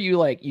 Is that where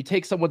you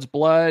take someone's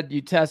blood,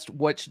 you test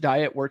which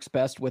diet works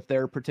best with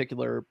their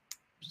particular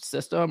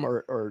system,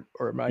 or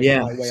am I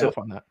way off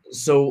on that?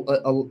 So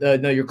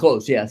no, you're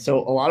close. Yeah. So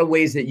a lot of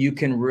ways that you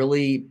can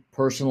really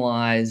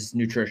personalize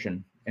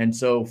nutrition. And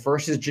so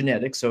first is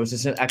genetics. So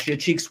it's actually a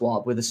cheek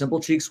swab. With a simple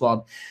cheek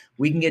swab,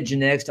 we can get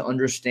genetics to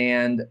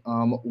understand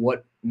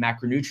what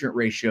macronutrient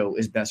ratio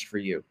is best for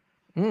you.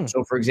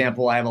 So for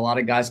example, I have a lot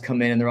of guys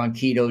come in and they're on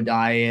keto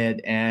diet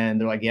and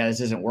they're like, yeah,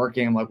 this isn't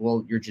working. I'm like,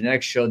 well, your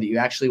genetics show that you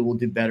actually will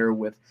do better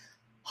with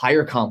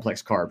higher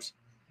complex carbs,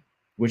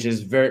 which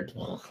is very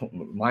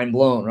mind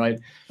blown, right?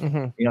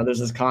 There's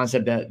this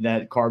concept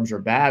that carbs are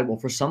bad. Well,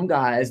 for some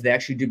guys, they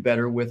actually do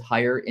better with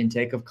higher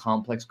intake of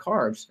complex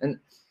carbs. And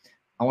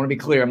I want to be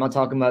clear. I'm not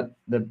talking about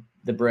the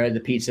bread, the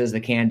pizzas, the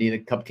candy, the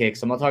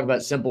cupcakes. I'm not talking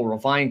about simple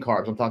refined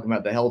carbs. I'm talking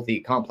about the healthy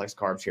complex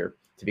carbs here,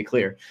 to be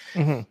clear.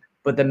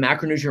 But the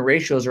macronutrient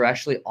ratios are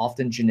actually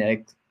often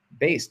genetic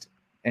based.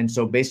 And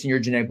so based on your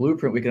genetic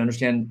blueprint, we can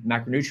understand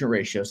macronutrient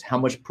ratios, how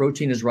much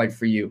protein is right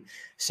for you.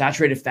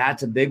 Saturated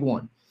fat's a big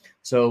one.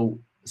 So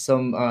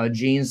some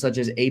genes such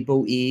as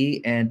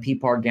ApoE and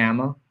PPAR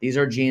gamma, these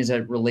are genes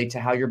that relate to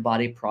how your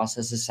body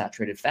processes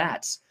saturated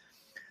fats.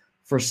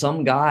 For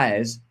some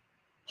guys,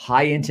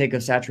 high intake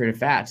of saturated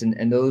fats,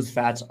 and those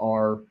fats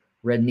are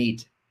red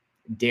meat,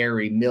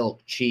 dairy,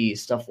 milk,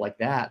 cheese, stuff like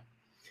that.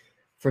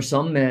 For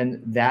some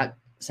men, that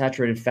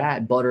saturated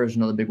fat, butter is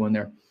another big one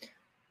there,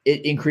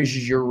 it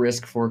increases your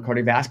risk for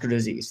cardiovascular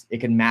disease. It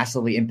can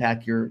massively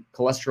impact your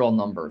cholesterol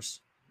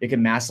numbers. It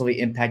can massively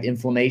impact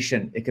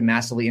inflammation. It can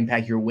massively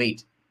impact your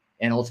weight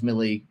and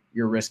ultimately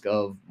your risk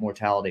of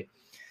mortality.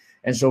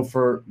 And so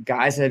for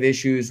guys that have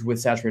issues with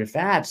saturated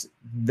fats,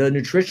 the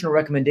nutritional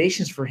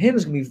recommendations for him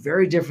is going to be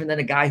very different than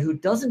a guy who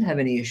doesn't have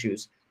any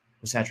issues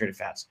with saturated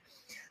fats.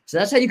 So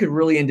that's how you could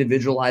really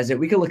individualize it.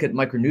 We could look at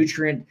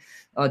micronutrient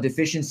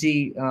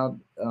deficiency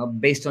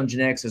based on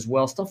genetics as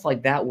well, stuff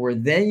like that, where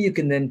then you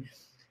can then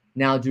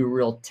now do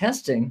real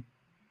testing.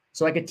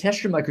 So I could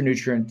test your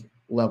micronutrient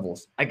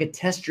levels. I could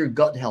test your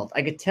gut health.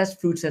 I could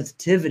test food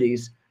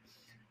sensitivities.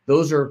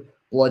 Those are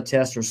blood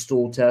tests or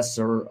stool tests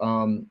or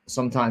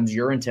sometimes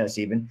urine tests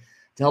even,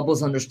 to help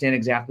us understand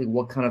exactly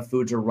what kind of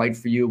foods are right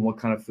for you and what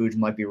kind of foods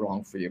might be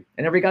wrong for you.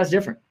 And every guy's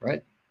different,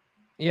 right?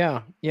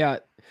 Yeah. Yeah.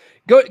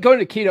 Going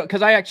to keto,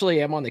 because I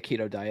actually am on the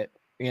keto diet.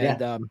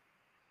 And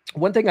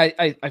one thing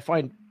I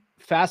find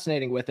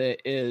fascinating with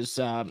it is,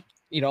 a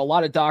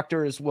lot of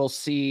doctors will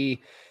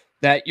see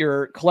that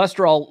your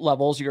cholesterol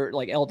levels, your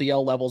like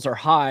LDL levels are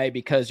high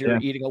because you're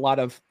eating a lot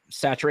of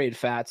saturated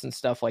fats and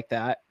stuff like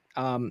that.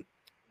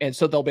 And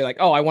so they'll be like,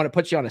 oh, I want to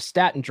put you on a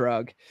statin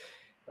drug.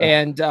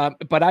 And,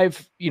 but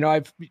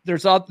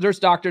there's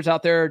doctors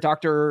out there,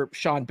 Dr.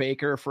 Sean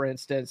Baker, for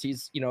instance,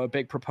 he's, a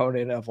big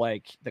proponent of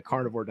like the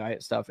carnivore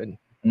diet stuff. And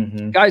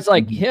guys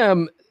like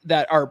him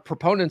that are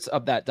proponents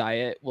of that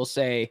diet will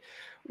say,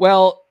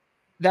 well,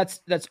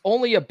 that's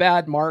only a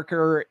bad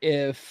marker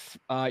if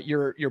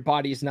your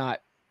body's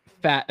not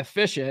fat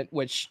efficient,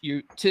 which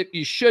you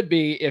should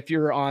be if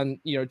you're on,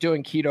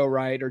 doing keto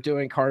right or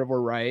doing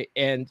carnivore right.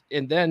 And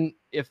then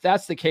if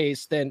that's the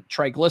case, then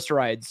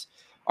triglycerides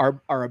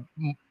are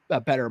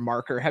a better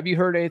marker. Have you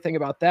heard anything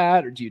about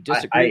that, or do you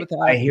disagree with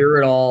that? I hear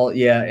it all.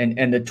 Yeah.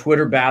 And the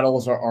Twitter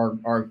battles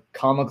are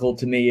comical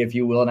to me, if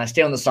you will. And I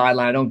stay on the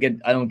sideline. I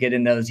don't get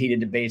in those heated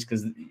debates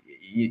because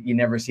you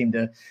never seem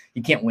to,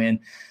 you can't win.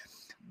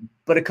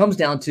 But it comes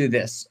down to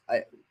this.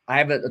 I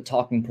have a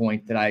talking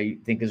point that I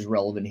think is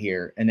relevant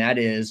here, and that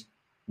is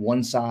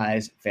one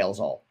size fails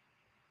all.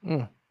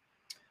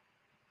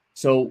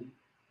 So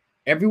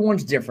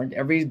everyone's different.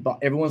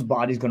 Everyone's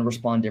body is going to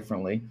respond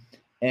differently.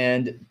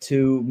 And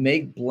to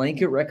make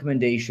blanket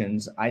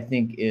recommendations, I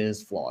think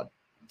is flawed.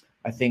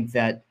 I think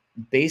that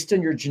based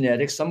on your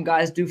genetics, some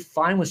guys do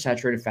fine with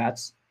saturated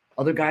fats.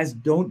 Other guys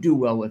don't do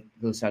well with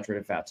those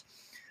saturated fats.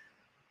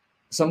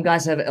 Some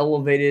guys have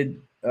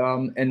elevated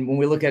and when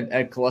we look at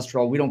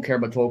cholesterol, we don't care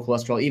about total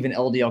cholesterol. Even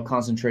LDL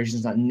concentration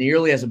is not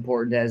nearly as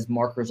important as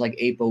markers like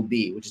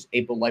ApoB, which is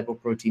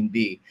apolipoprotein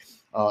B.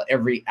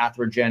 Every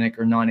atherogenic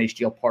or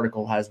non-HDL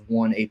particle has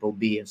one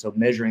ApoB. And so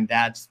measuring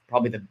that's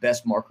probably the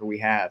best marker we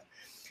have.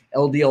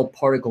 LDL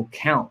particle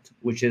count,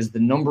 which is the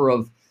number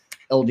of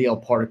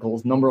LDL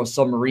particles, number of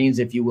submarines,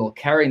 if you will,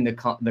 carrying the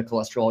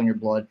cholesterol in your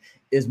blood,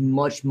 is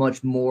much,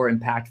 much more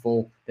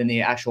impactful than the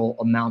actual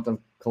amount of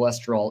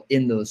cholesterol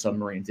in those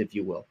submarines, if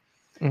you will.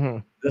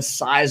 The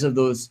size of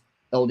those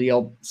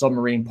LDL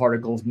submarine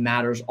particles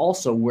matters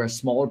also, where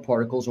smaller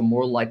particles are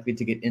more likely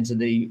to get into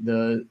the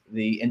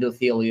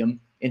endothelium,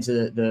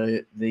 into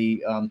the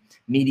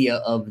media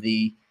of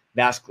the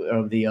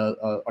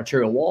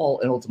arterial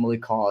wall, and ultimately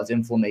cause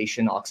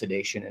inflammation,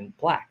 oxidation, and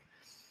plaque.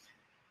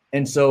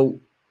 And so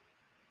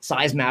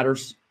size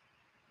matters,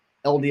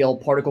 LDL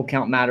particle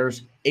count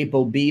matters,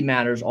 ApoB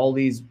matters. All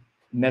these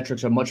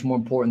metrics are much more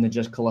important than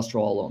just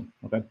cholesterol alone.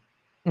 Okay.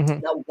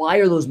 Now, why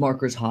are those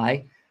markers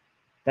high?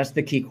 That's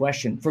the key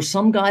question. For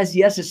some guys,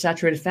 yes, it's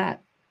saturated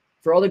fat.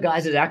 For other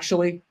guys, it's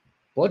actually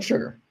blood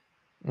sugar.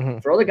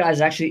 For other guys,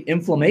 it's actually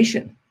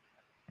inflammation.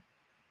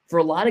 For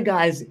a lot of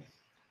guys,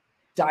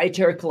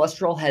 dietary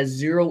cholesterol has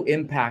zero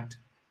impact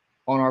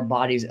on our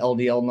body's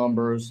LDL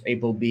numbers,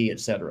 ApoB,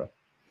 etc.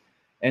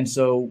 And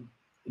so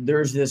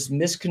there's this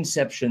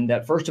misconception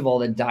that, first of all,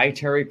 that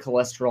dietary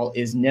cholesterol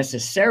is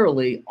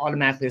necessarily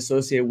automatically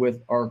associated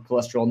with our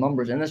cholesterol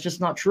numbers. And that's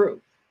just not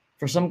true.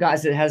 For some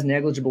guys, it has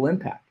negligible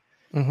impact.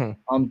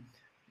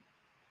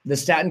 The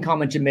statin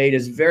comment you made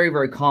is very,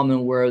 very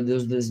common, where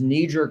there's this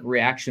knee-jerk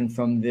reaction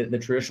from the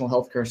traditional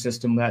healthcare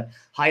system that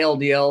high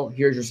LDL,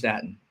 here's your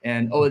statin.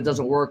 And, oh, it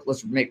doesn't work.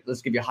 Let's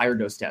give you a higher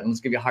dose statin. Let's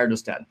give you a higher dose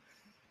statin.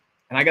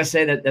 And I got to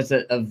say that that's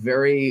a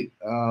very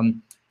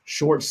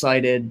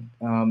short-sighted,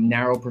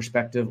 narrow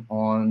perspective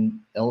on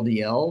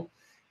LDL.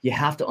 You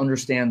have to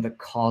understand the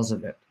cause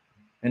of it.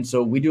 And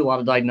so we do a lot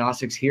of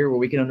diagnostics here where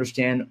we can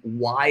understand,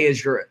 why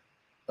is your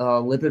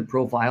lipid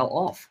profile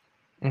off?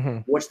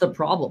 What's the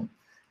problem?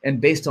 And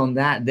based on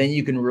that, then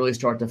you can really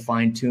start to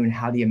fine tune,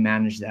 how do you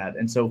manage that?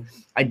 And so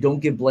I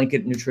don't give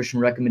blanket nutrition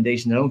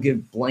recommendations. I don't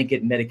give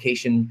blanket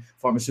medication,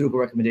 pharmaceutical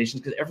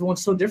recommendations, because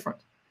everyone's so different.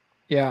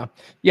 Yeah.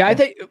 I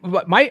think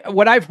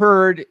what I've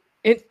heard,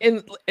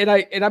 and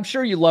I'm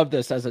sure you love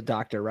this as a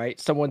doctor, right?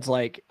 Someone's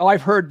like, oh,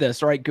 I've heard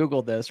this, right?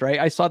 Google this, right?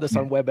 I saw this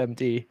on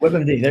WebMD.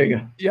 There you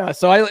go. Yeah.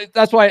 So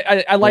that's why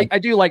I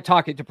do like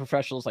talking to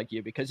professionals like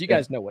you, because you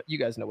guys know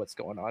what's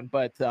going on.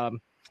 But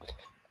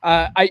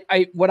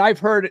what I've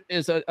heard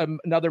is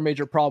another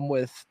major problem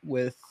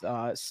with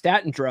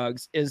statin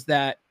drugs is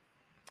that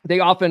they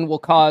often will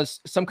cause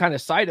some kind of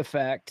side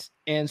effect.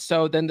 And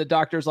so then the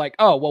doctor's like,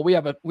 oh, well, we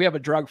have a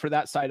drug for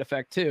that side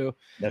effect too.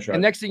 That's right.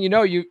 And next thing you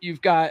know,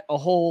 you've got a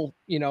whole,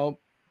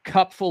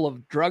 cup full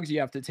of drugs you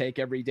have to take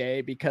every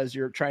day because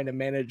you're trying to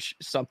manage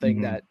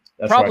something that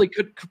That's probably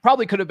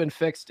right. could have been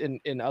fixed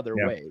in other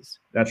ways.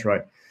 That's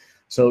right.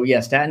 So yeah,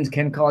 statins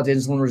can cause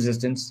insulin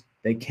resistance.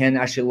 They can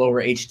actually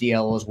lower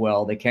HDL as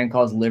well. They can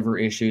cause liver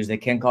issues. They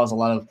can cause a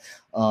lot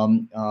of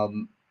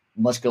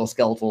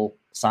musculoskeletal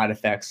side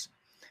effects.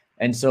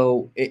 And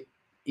so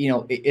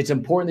it's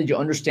important that you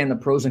understand the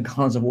pros and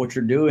cons of what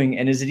you're doing.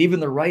 And is it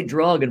even the right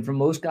drug? And for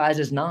most guys,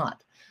 it's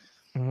not.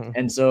 Mm-hmm.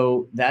 And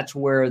so that's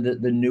where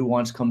the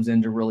nuance comes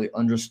in to really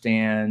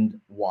understand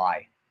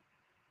why.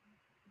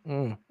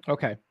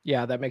 Okay.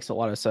 Yeah, that makes a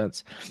lot of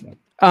sense.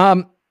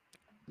 Going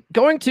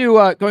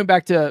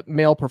back to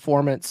male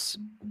performance,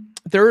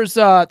 there's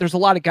a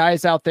lot of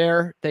guys out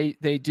there. They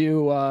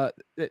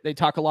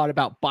talk a lot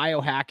about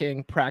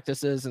biohacking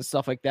practices and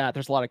stuff like that.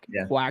 There's a lot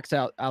of quacks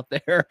out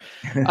there.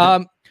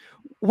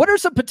 What are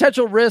some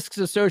potential risks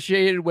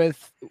associated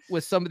with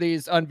some of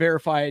these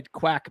unverified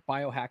quack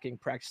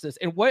biohacking practices?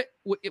 And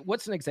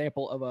what's an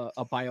example of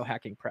a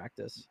biohacking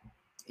practice?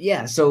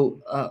 Yeah.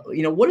 So,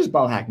 what is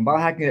biohacking?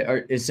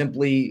 Biohacking is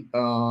simply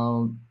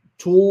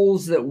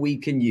tools that we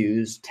can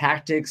use,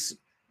 tactics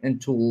and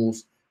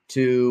tools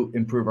to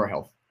improve our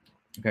health.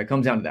 Okay. It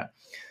comes down to that.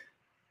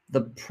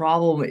 The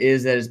problem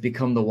is that it's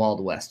become the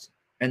Wild West,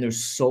 and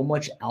there's so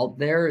much out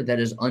there that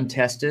is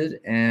untested.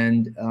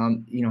 And,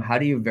 how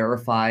do you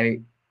verify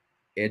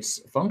its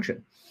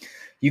function?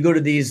 You go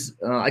to these,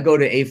 I go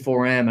to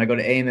A4M, I go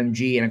to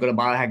AMMG, and I go to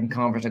Biohacking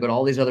Conference. I go to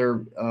all these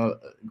other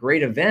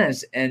great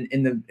events. And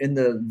in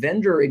the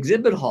vendor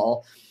exhibit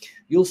hall,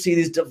 you'll see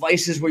these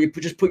devices where you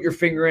just put your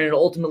finger in and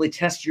ultimately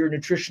test your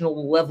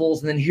nutritional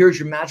levels. And then here's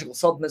your magical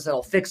supplements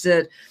that'll fix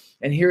it.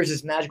 And here's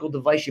this magical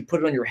device. You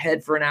put it on your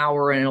head for an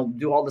hour and it'll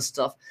do all this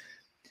stuff.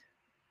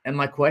 And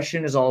my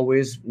question is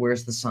always,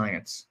 where's the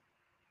science?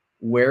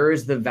 Where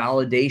is the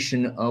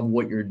validation of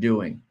what you're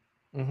doing?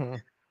 Mm-hmm.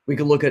 We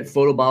could look at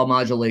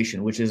photobiomodulation,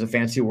 which is a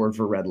fancy word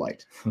for red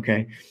light.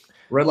 Okay.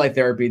 Red light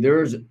therapy,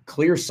 there's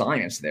clear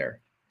science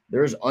there.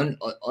 There's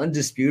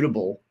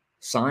undisputable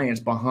science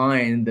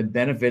behind the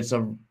benefits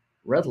of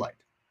red light.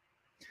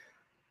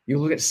 You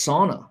look at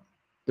sauna.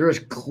 There is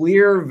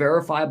clear,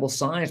 verifiable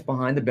science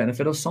behind the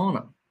benefit of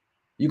sauna.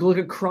 You can look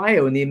at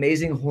cryo and the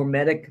amazing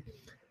hormetic,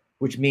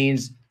 which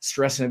means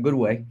stress in a good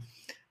way,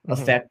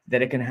 effect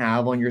that it can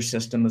have on your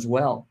system as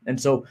well. And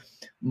so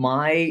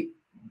my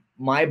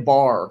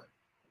bar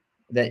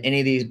that any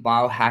of these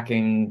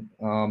biohacking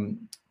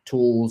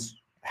tools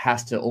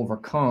has to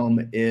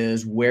overcome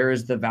is, where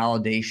is the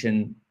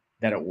validation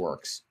that it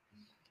works?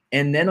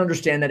 And then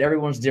understand that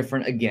everyone's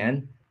different.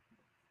 Again,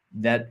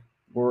 that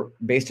we're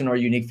based on our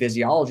unique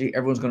physiology.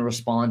 Everyone's going to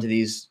respond to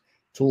these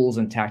tools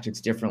and tactics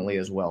differently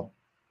as well.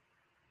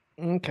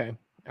 Okay.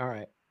 All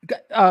right.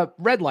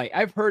 Red light.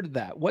 I've heard of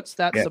that. What's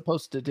that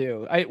supposed to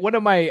do? One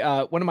of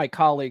my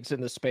colleagues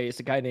in the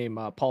space, a guy named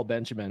Paul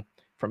Benjamin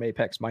from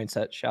Apex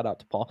Mindset. Shout out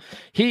to Paul.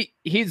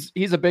 He's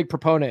a big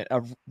proponent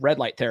of red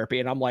light therapy.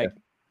 And I'm like,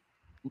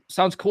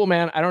 sounds cool,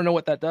 man. I don't know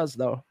what that does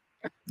though.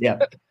 Yeah.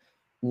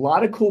 A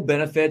lot of cool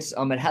benefits.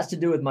 It has to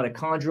do with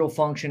mitochondrial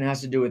function. It has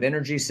to do with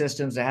energy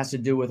systems. It has to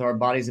do with our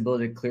body's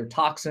ability to clear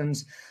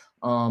toxins.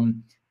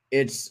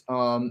 It's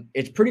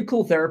pretty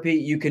cool therapy.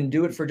 You can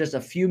do it for just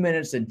a few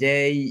minutes a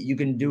day. You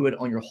can do it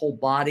on your whole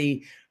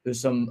body.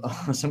 There's some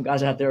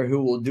guys out there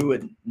who will do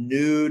it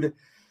nude,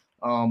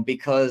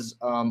 because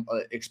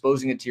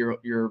exposing it to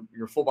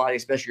your full body,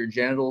 especially your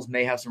genitals,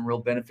 may have some real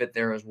benefit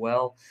there as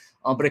well.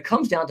 But it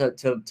comes down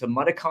to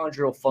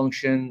mitochondrial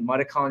function,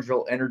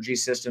 mitochondrial energy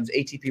systems,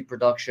 ATP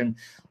production.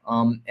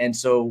 And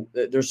so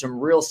there's some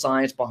real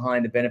science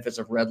behind the benefits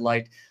of red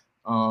light.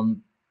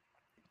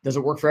 Does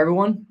it work for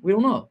everyone? We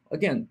don't know.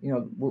 Again,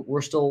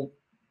 we're still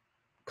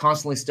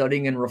constantly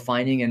studying and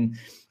refining. And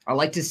I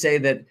like to say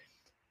that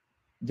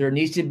there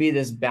needs to be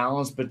this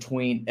balance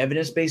between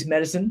evidence-based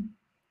medicine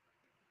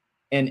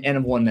and N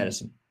of 1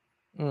 medicine.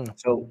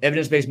 So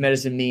evidence-based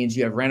medicine means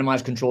you have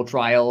randomized controlled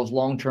trials,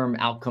 long-term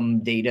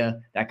outcome data,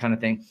 that kind of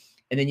thing.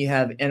 And then you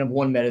have N of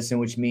 1 medicine,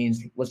 which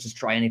means let's just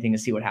try anything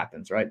and see what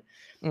happens, right?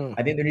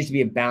 I think there needs to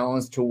be a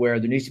balance to where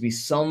there needs to be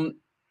some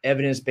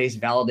evidence-based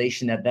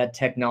validation that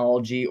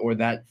technology or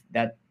that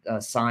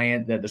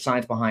science, the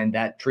science behind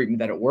that treatment,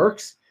 that it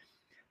works.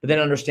 But then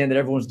understand that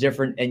everyone's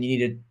different, and you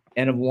need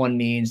N of 1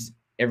 means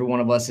every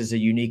one of us is a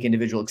unique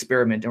individual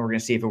experiment, and we're going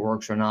to see if it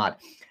works or not.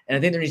 And I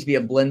think there needs to be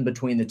a blend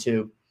between the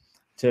two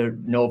to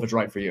know if it's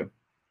right for you.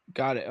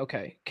 Got it.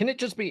 Okay. Can it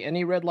just be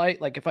any red light?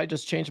 Like if I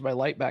just change my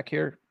light back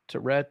here to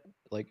red,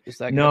 like is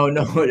that no,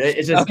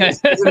 it's just okay.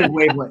 It's a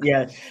wavelength.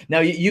 Yeah. Now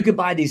you could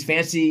buy these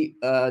fancy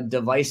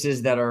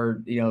devices that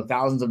are,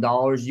 thousands of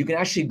dollars. You can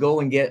actually go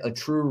and get a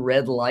true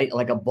red light,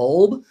 like a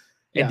bulb,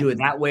 and do it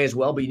that way as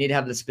well. But you need to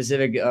have the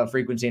specific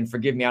frequency, and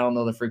forgive me, I don't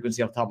know the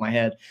frequency off the top of my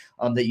head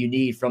that you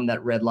need from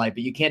that red light.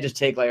 But you can't just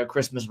take like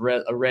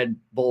a red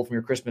bowl from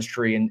your Christmas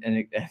tree and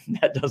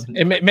that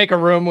doesn't make a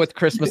room with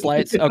Christmas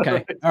lights.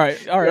 Okay. All right.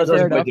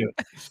 Fair enough.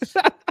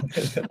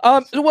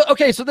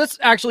 Okay. So this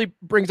actually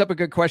brings up a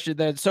good question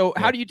then. So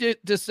how do you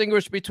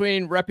distinguish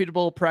between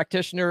reputable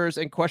practitioners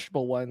and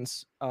questionable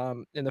ones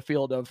in the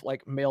field of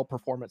like male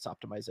performance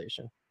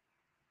optimization?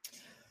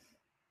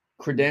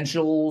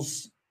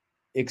 Credentials,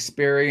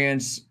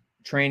 experience,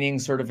 training,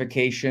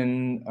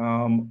 certification,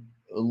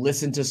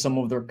 listen to some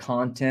of their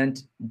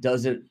content.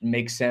 Does it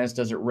make sense?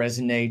 Does it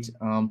resonate?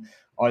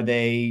 Are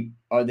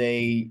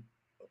they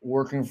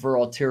working for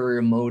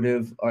ulterior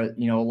motive? Are,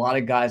 a lot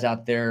of guys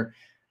out there,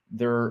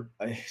 they're,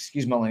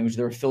 excuse my language,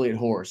 they're affiliate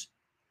whores.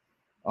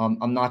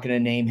 I'm not going to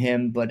name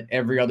him, but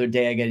every other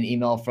day I get an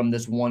email from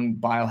this one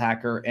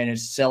biohacker and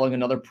it's selling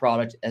another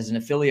product as an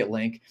affiliate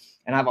link.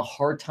 And I have a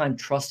hard time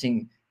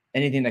trusting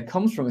anything that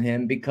comes from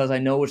him because I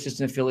know it's just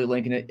an affiliate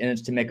link and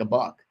it's to make a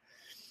buck.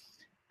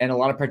 And a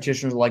lot of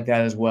practitioners are like that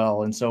as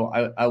well. And so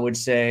I would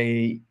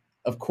say,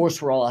 of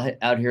course, we're all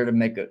out here to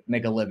make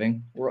a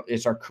living.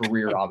 It's our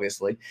career,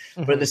 obviously.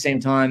 But at the same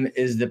time,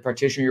 is the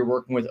practitioner you're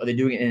working with, are they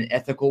doing it in an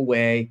ethical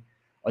way?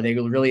 Are they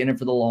really in it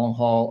for the long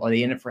haul? Are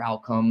they in it for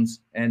outcomes?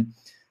 And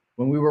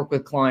when we work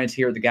with clients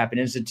here at the Gapin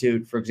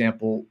Institute, for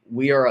example,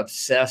 we are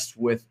obsessed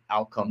with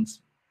outcomes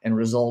and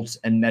results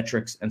and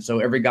metrics. And so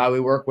every guy we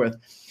work with,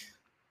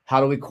 how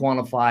do we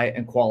quantify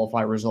and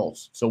qualify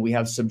results? So we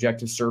have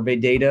subjective survey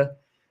data.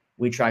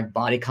 We track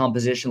body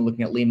composition,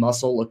 looking at lean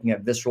muscle, looking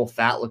at visceral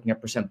fat, looking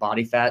at percent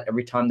body fat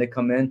every time they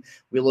come in.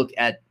 We look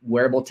at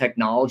wearable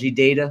technology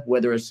data,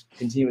 whether it's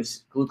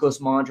continuous glucose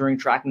monitoring,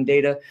 tracking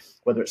data,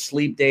 whether it's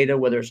sleep data,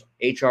 whether it's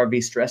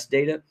HRV stress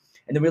data.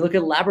 And then we look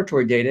at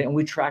laboratory data and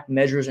we track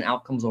measures and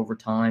outcomes over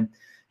time.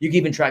 You can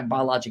even track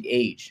biologic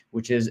age,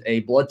 which is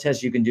a blood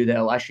test you can do that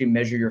will actually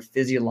measure your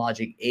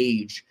physiologic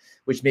age,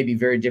 which may be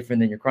very different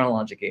than your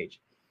chronologic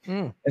age.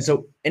 And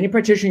so any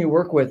practitioner you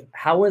work with,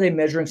 how are they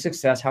measuring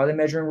success? How are they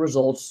measuring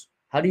results?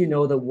 How do you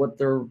know that what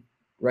they're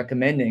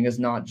recommending is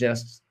not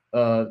just,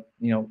 a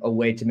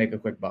way to make a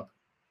quick buck?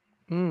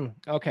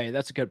 Okay.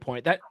 That's a good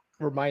point. That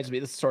reminds me,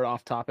 this is sort of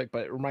off topic,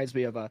 but it reminds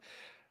me of a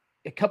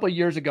couple of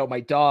years ago,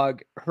 my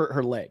dog hurt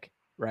her leg.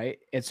 Right.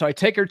 And so I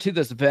take her to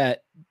this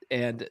vet,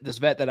 and this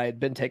vet that I had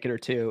been taking her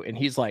to, and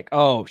he's like,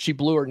 oh, she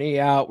blew her knee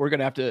out. You're going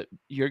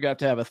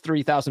to have a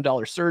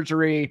 $3,000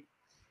 surgery.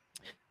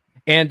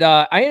 And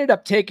I ended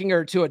up taking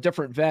her to a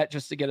different vet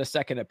just to get a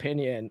second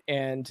opinion.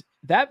 And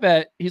that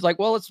vet, he's like,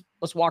 well,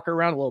 let's walk her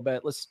around a little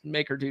bit. Let's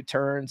make her do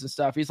turns and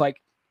stuff. He's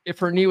like, if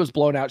her knee was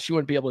blown out, she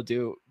wouldn't be able to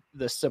do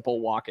the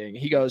simple walking.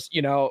 He goes,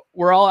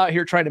 we're all out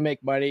here trying to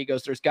make money. He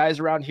goes, there's guys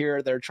around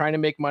here that are trying to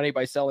make money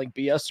by selling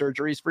BS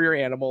surgeries for your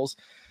animals.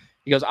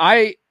 He goes,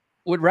 I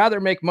would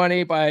rather make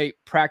money by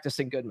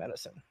practicing good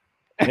medicine.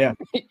 Yeah.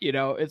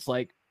 It's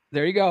like,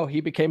 there you go. He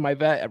became my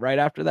vet right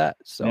after that.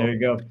 So there you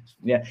go.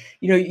 Yeah.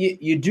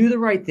 You do the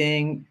right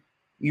thing,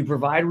 you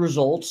provide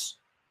results,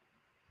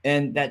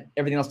 and that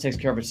everything else takes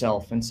care of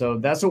itself. And so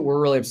that's what we're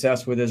really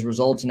obsessed with, is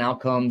results and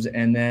outcomes.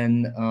 And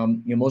then,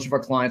 most of our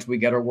clients, we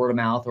get our word of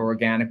mouth or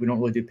organic. We don't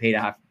really do paid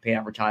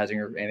advertising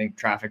or any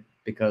traffic,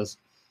 because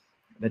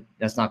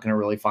that's not going to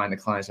really find the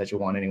clients that you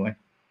want anyway.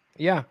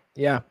 Yeah.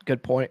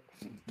 Good point.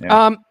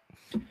 Yeah.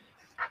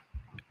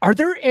 Are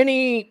there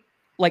any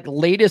like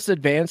latest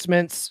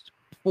advancements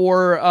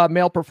for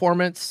male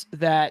performance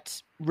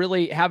that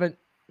really haven't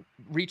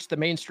reached the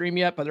mainstream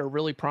yet, but are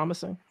really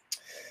promising?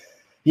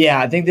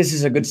 Yeah, I think this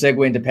is a good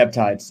segue into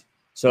peptides.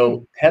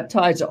 So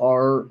peptides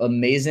are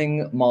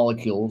amazing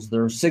molecules.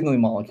 They're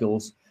signaling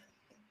molecules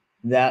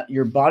that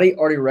your body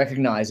already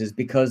recognizes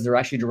because they're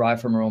actually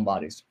derived from our own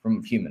bodies,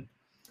 from human.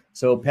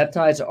 So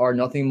peptides are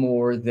nothing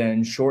more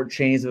than short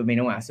chains of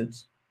amino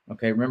acids.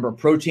 Okay, remember, a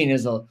protein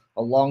is a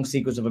long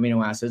sequence of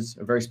amino acids,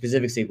 a very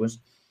specific sequence.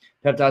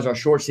 Peptides are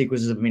short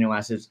sequences of amino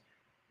acids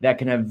that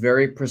can have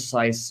very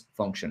precise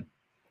function.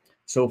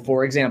 So,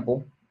 for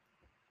example,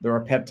 there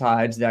are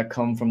peptides that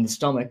come from the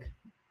stomach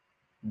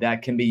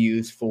that can be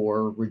used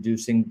for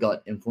reducing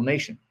gut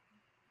inflammation,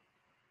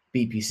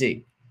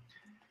 BPC.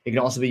 It can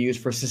also be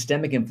used for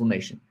systemic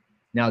inflammation.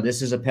 Now,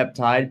 this is a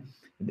peptide.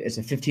 It's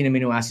a 15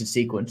 amino acid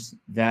sequence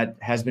that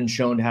has been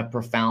shown to have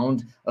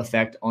profound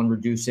effect on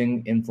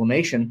reducing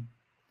inflammation,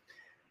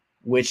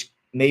 which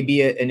may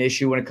be an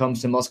issue when it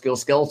comes to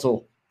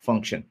musculoskeletal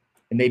function.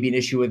 It may be an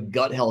issue with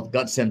gut health,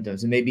 gut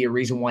symptoms. It may be a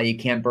reason why you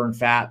can't burn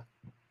fat,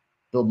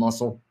 build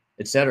muscle,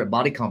 etc.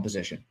 Body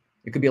composition.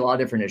 It could be a lot of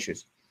different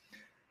issues.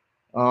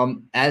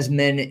 As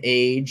men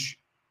age,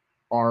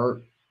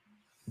 our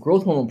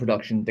growth hormone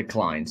production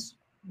declines,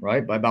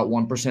 right, by about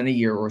 1% a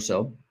year or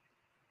so.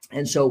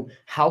 And so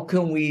how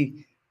can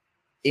we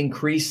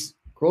increase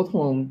growth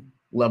hormone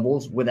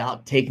levels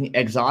without taking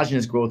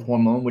exogenous growth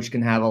hormone, which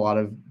can have a lot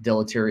of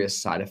deleterious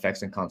side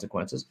effects and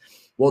consequences?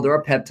 Well, there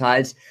are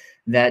peptides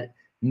that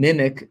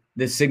mimic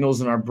the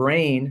signals in our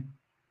brain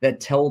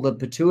that tell the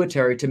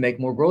pituitary to make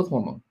more growth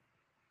hormone.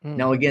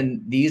 Now,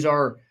 again, these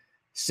are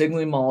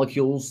signaling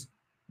molecules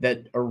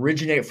that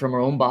originate from our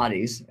own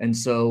bodies. And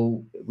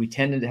so we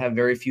tend to have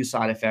very few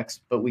side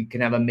effects, but we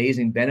can have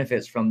amazing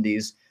benefits from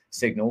these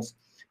signals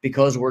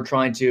because we're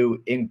trying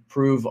to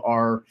improve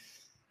our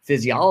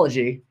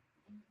physiology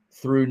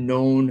through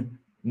known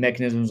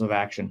mechanisms of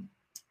action.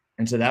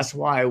 And so that's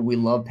why we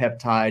love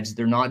peptides.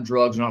 They're not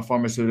drugs, they're not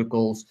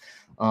pharmaceuticals.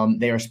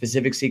 They are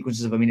specific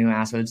sequences of amino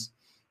acids,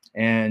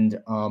 and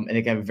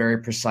they can have a very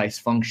precise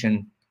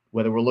function,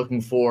 whether we're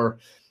looking for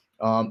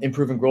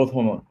improving growth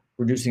hormone,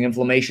 reducing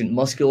inflammation,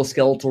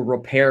 musculoskeletal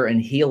repair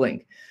and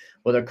healing,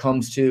 whether it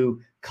comes to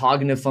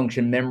cognitive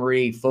function,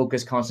 memory,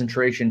 focus,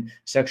 concentration,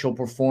 sexual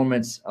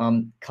performance,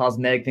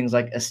 cosmetic things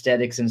like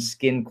aesthetics and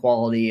skin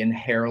quality and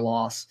hair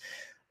loss,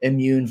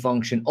 immune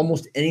function,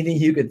 almost anything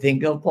you could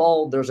think of,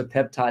 Paul, there's a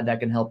peptide that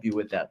can help you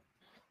with that.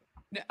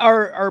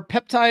 Are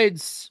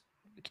peptides,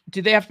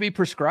 do they have to be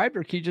prescribed,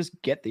 or can you just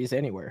get these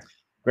anywhere?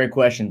 Great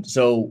question.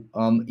 So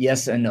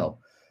yes and no.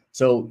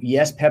 So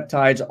yes,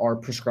 peptides are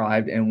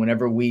prescribed, and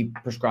whenever we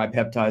prescribe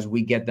peptides,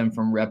 we get them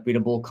from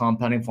reputable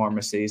compounding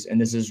pharmacies. And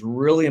this is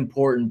really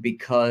important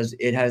because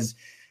it has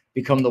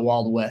become the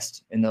Wild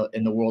West in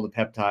the world of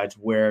peptides,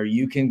 where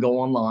you can go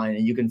online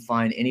and you can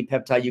find any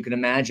peptide you can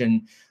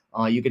imagine.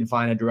 You can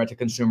find a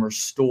direct-to-consumer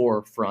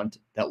storefront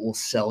that will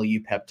sell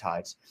you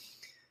peptides.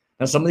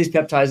 Now, some of these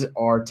peptides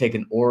are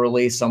taken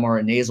orally, some are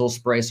a nasal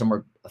spray,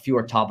 a few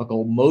are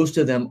topical. Most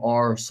of them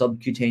are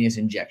subcutaneous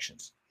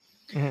injections.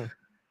 Mm-hmm.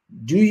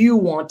 Do you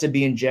want to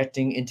be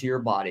injecting into your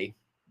body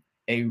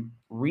a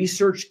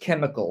research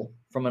chemical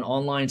from an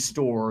online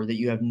store that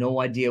you have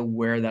no idea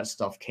where that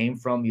stuff came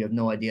from? You have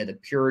no idea the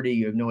purity.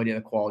 You have no idea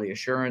the quality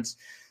assurance.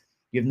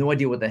 You have no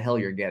idea what the hell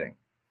you're getting.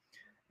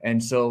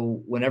 And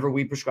so whenever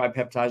we prescribe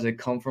peptides that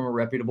come from a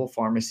reputable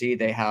pharmacy,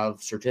 they have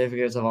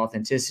certificates of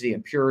authenticity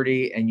and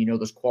purity, and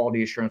there's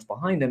quality assurance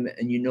behind them,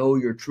 and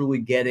you're truly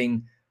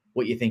getting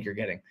what you think you're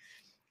getting.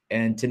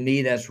 And to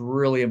me, that's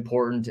really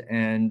important,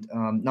 and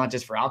not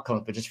just for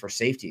outcomes, but just for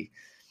safety.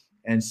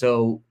 And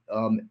so,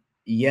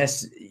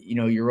 yes,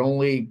 your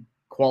only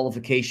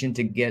qualification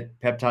to get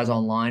peptides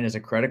online is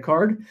a credit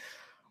card.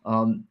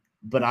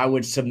 But I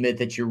would submit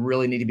that you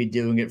really need to be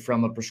doing it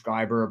from a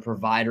prescriber, a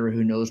provider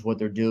who knows what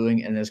they're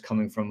doing and is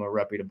coming from a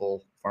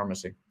reputable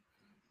pharmacy.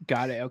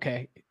 Got it.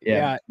 Okay.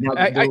 Yeah. Now,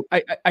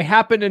 I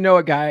happen to know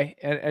a guy,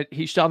 and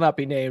he shall not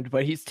be named,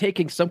 but he's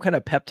taking some kind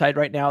of peptide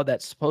right now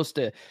that's supposed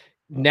to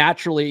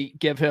naturally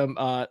give him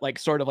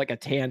sort of like a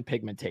tan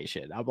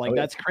pigmentation. I'm like,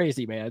 that's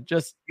crazy, man.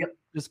 Just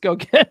go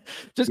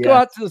go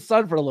out to the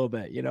sun for a little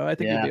bit. I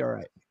think you'll be all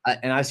right.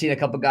 And I've seen a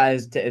couple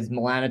guys,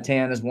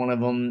 melanotan is one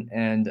of them.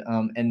 And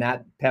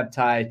that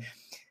peptide,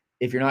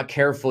 if you're not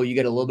careful, you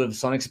get a little bit of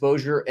sun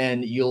exposure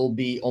and you'll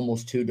be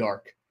almost too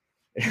dark.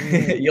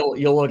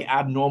 You'll look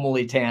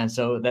abnormally tan.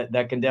 So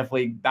that can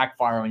definitely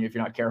backfire on you if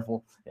you're not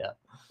careful. Yeah.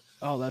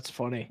 Oh, that's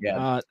funny.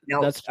 Yeah.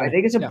 I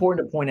think it's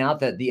important to point out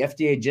that the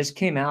FDA just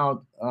came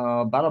out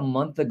about a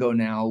month ago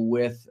now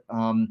with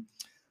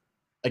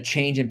a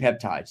change in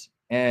peptides.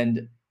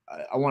 And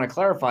I want to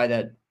clarify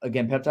that,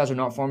 again, peptides are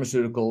not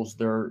pharmaceuticals.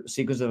 They're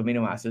sequences of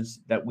amino acids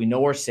that we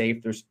know are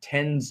safe. There's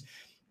tens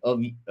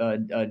of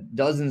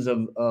dozens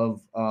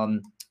of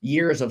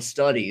years of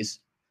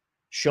studies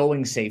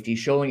showing safety,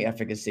 showing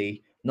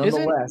efficacy.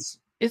 Nonetheless,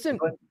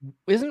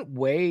 isn't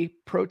whey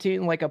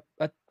protein like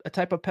a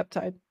type of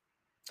peptide?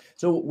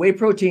 So whey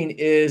protein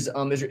is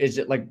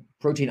it like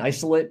protein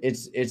isolate?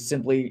 It's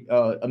simply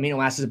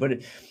amino acids,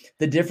 but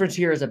the difference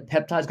here is a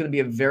peptide is going to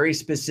be a very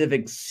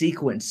specific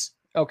sequence.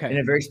 Okay. In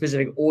a very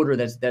specific order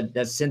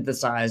that's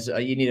synthesized.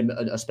 You need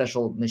a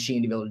special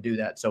machine to be able to do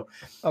that. So,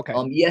 okay.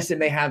 Yes, it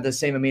may have the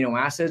same amino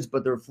acids,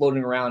 but they're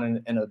floating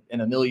around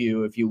in a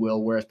milieu, if you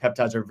will, whereas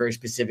peptides are very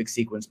specific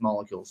sequence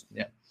molecules.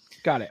 Yeah.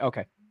 Got it.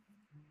 Okay.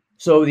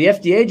 So the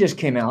FDA just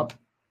came out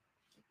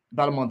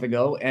about a month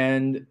ago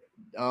and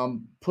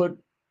put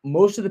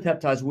most of the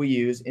peptides we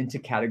use into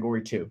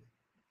category 2.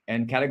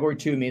 And category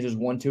 2 means there's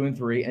 1, 2, and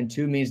 3. And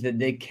 2 means that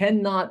they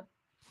cannot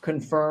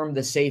confirm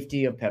the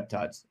safety of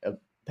peptides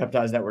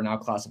that were now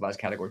classified as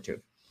category 2,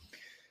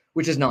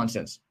 which is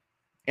nonsense.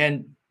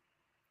 And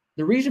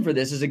the reason for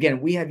this is, again,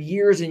 we have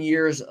years and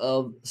years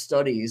of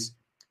studies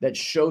that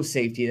show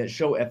safety, that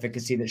show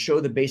efficacy, that show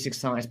the basic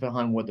science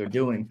behind what they're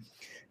doing.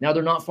 Now,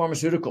 they're not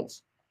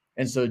pharmaceuticals.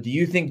 And so do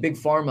you think Big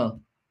Pharma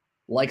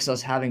likes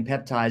us having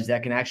peptides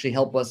that can actually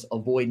help us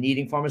avoid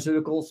needing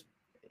pharmaceuticals?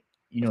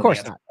 Of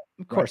course not.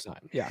 Of course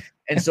not. Yeah.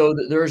 And so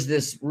there's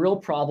this real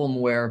problem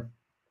where,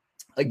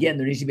 again,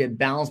 there needs to be a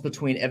balance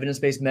between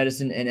evidence-based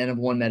medicine and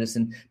N-of-1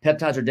 medicine.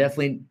 Peptides are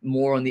definitely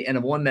more on the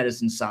N-of-1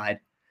 medicine side,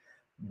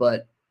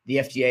 but the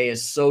FDA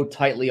is so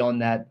tightly on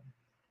that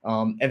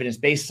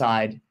evidence-based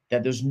side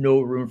that there's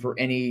no room for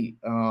any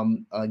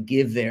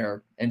give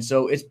there. And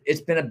so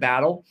it's been a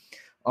battle.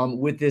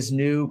 With this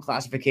new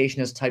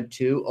classification as type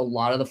 2, a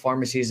lot of the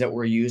pharmacies that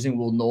we're using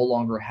will no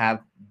longer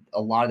have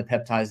a lot of the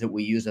peptides that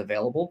we use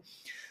available.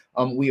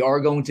 We are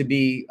going to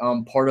be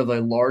part of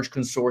a large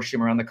consortium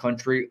around the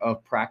country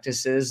of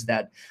practices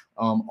that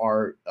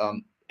are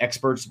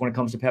experts when it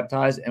comes to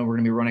peptides, and we're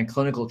going to be running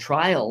clinical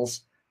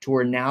trials to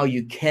where now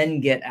you can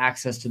get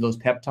access to those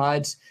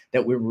peptides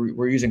that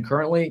we're using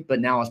currently,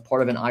 but now as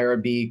part of an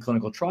IRB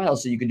clinical trial,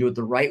 so you can do it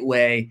the right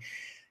way,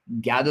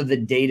 gather the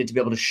data to be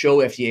able to show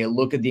FDA,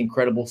 look at the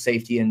incredible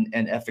safety and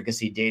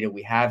efficacy data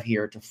we have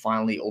here to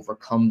finally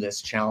overcome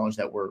this challenge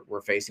that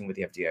we're facing with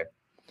the FDA.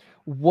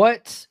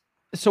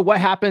 So what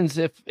happens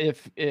if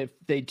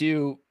they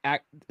do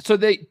act? So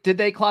did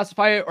they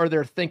classify it, or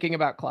they're thinking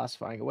about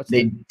classifying it?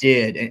 They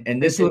did, and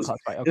this was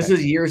this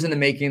was years in the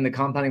making. The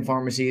compounding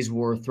pharmacies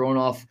were thrown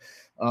off.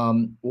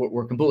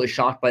 Were completely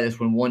shocked by this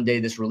when one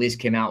day this release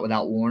came out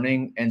without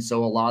warning, and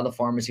so a lot of the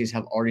pharmacies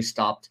have already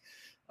stopped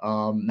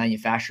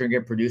manufacturing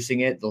it,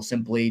 producing it. They'll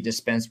simply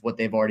dispense what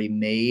they've already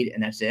made,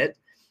 and that's it.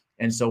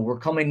 And so we're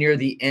coming near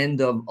the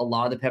end of a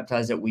lot of the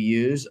peptides that we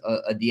use,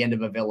 at the end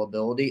of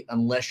availability,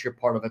 unless you're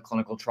part of a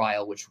clinical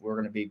trial, which we're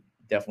going to be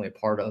definitely a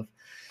part of.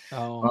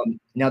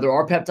 Now there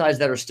are peptides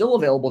that are still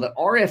available that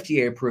are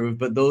FDA approved,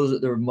 but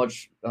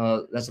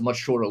that's a much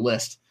shorter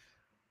list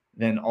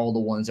than all the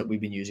ones that we've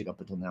been using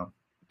up until now.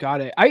 Got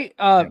it. I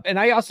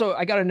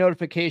got a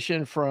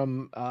notification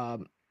from,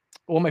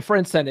 my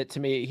friend sent it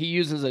to me. He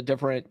uses a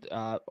different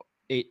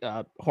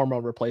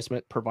hormone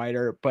replacement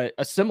provider, but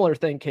a similar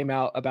thing came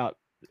out about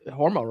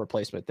hormone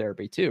replacement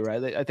therapy too,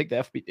 right? I think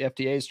the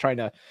FDA is trying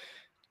to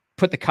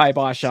put the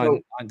kibosh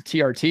on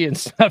TRT and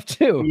stuff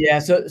too. Yeah.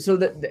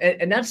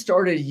 And that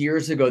started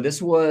years ago. This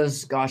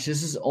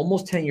is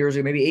almost 10 years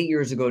ago, maybe 8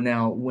 years ago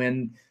now,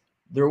 when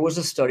there was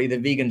a study, the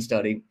vegan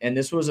study, and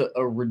this was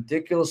a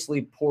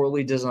ridiculously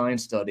poorly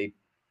designed study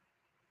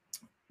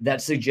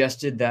that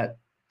suggested that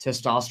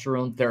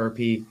testosterone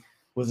therapy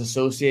was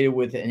associated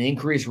with an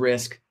increased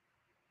risk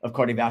of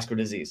cardiovascular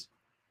disease.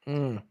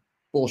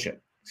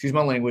 Bullshit. Excuse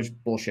my language,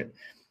 bullshit.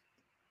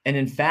 And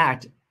in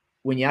fact,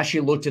 when you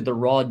actually looked at the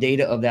raw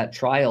data of that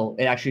trial,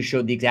 it actually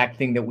showed the exact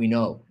thing that we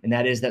know. And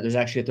that is that there's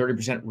actually a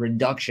 30%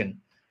 reduction.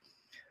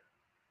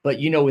 But,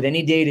 with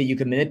any data, you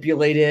can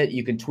manipulate it,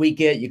 you can tweak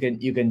it, you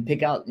can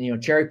pick out,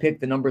 cherry pick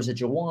the numbers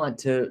that you want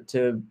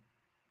to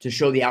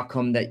show the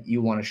outcome that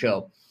you want to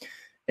show.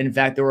 And in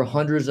fact, there were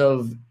hundreds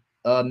of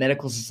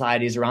medical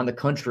societies around the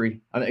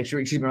country,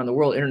 around the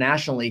world,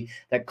 internationally,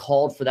 that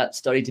called for that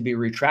study to be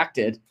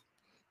retracted.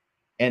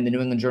 And the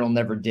New England Journal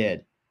never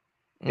did.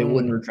 It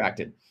wouldn't retract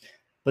it.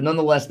 But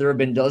nonetheless, there have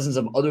been dozens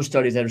of other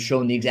studies that have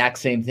shown the exact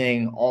same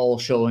thing, all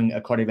showing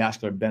a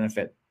cardiovascular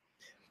benefit.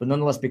 But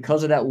nonetheless,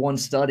 because of that one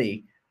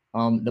study,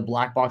 the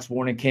black box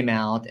warning came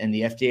out, and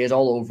the FDA is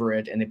all over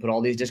it, and they put all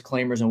these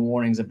disclaimers and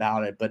warnings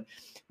about it. But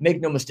make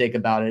no mistake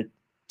about it,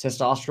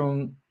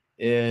 testosterone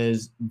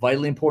is a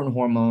vitally important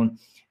hormone,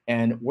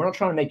 and we're not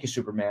trying to make you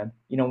Superman.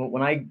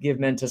 When I give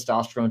men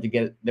testosterone to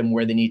get them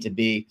where they need to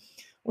be,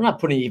 we're not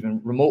putting you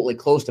even remotely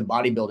close to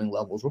bodybuilding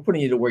levels. We're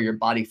putting you to where your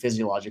body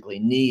physiologically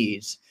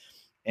needs.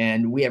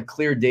 And we have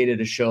clear data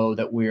to show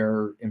that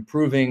we're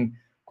improving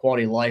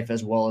quality of life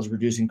as well as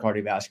reducing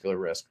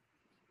cardiovascular risk.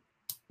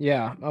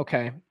 Yeah.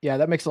 Okay. Yeah,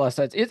 that makes a lot of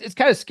sense. It's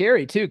kind of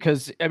scary too,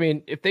 because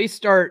if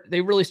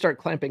they really start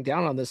clamping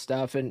down on this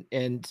stuff, and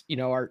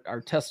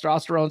our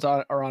testosterones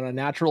are on a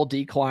natural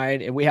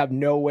decline, and we have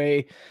no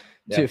way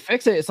to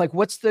fix it. It's like,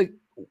 what's the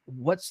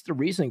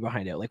reasoning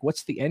behind it? Like,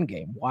 what's the end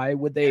game? Why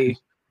would they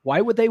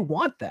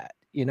want that?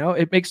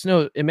 It makes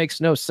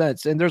no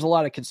sense. And there's a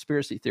lot of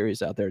conspiracy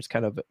theories out there. It's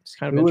kind of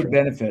who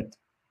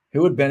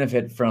would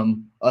benefit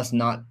from us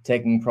not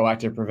taking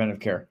proactive preventive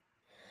care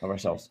of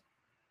ourselves?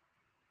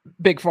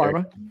 Big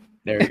pharma.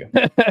 There you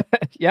go.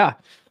 Yeah.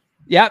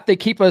 They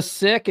keep us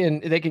sick,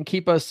 and they can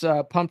keep us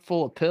pumped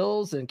full of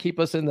pills and keep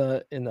us in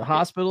the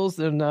hospitals.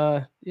 And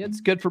it's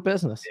good for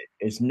business.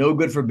 It's no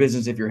good for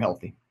business if you're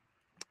healthy.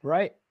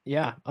 Right.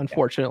 Yeah.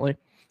 Unfortunately.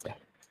 Yeah.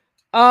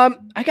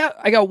 I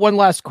got one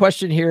last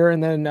question here,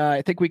 and then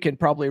I think we can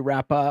probably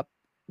wrap up.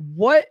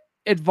 What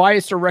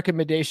advice or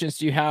recommendations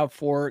do you have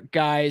for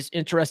guys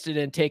interested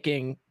in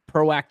taking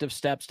proactive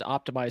steps to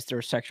optimize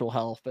their sexual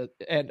health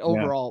and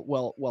overall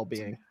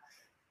well-being?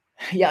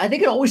 Yeah, I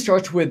think it always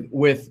starts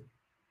with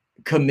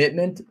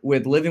commitment,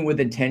 with living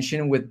with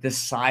intention, with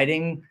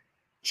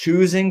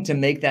choosing to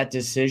make that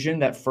decision,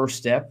 that first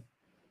step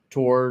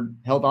toward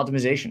health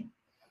optimization.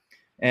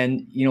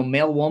 And,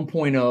 Male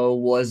 1.0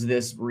 was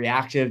this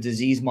reactive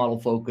disease model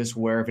focus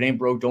where if it ain't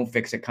broke, don't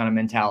fix it kind of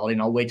mentality.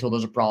 And I'll wait till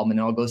there's a problem, and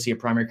then I'll go see a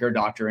primary care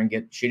doctor and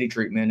get shitty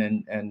treatment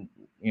and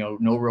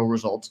no real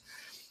results.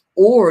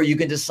 Or you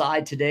can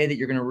decide today that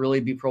you're going to really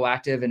be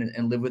proactive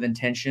and live with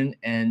intention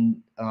and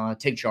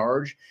take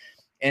charge.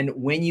 And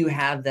when you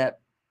have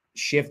that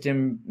shift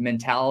in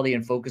mentality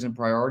and focus and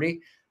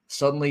priority,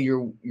 suddenly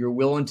you're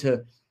willing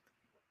to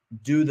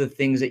do the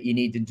things that you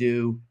need to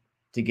do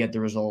to get the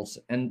results.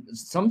 And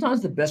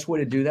sometimes the best way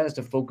to do that is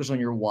to focus on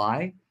your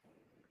why.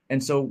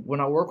 And so when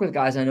I work with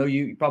guys, I know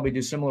you probably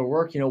do similar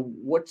work.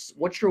 What's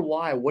your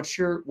why? What's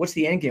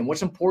the end game?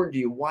 What's important to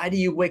you? Why do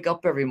you wake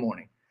up every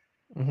morning?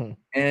 Mm-hmm.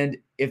 And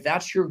if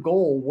that's your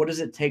goal, what does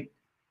it take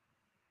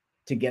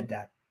to get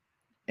that?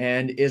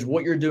 And is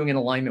what you're doing in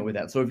alignment with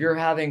that? So if you're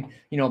having,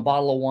 a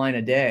bottle of wine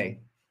a day,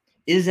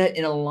 is that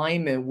in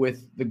alignment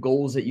with the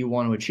goals that you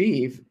want to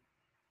achieve?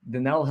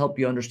 then that'll help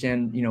you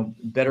understand,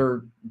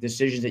 better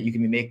decisions that you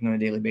can be making on a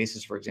daily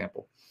basis, for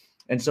example.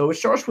 And so it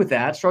starts with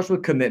that, starts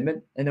with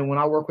commitment. And then when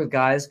I work with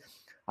guys,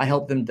 I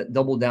help them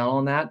double down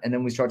on that. And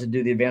then we start to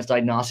do the advanced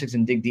diagnostics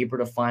and dig deeper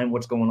to find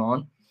what's going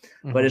on.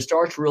 Mm-hmm. But it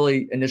starts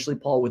really initially,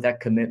 Paul, with that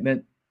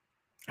commitment.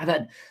 I've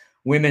had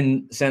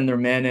women send their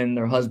men and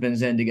their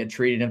husbands in to get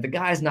treated. If the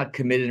guy's not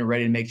committed and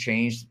ready to make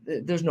change,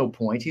 there's no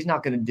point. He's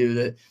not going to do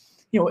the,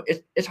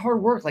 it's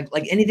hard work.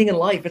 Like anything in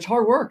life, it's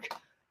hard work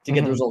to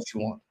get the results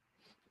you want.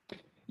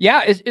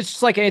 Yeah, it's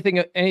just like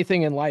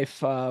anything in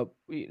life.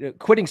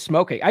 Quitting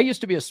smoking. I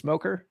used to be a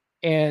smoker,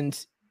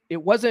 and it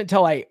wasn't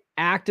until I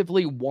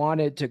actively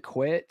wanted to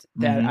quit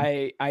that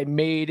I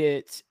made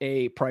it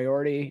a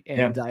priority,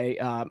 and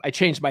I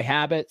changed my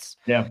habits.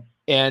 Yeah,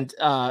 and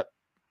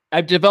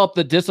I've developed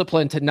the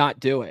discipline to not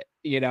do it.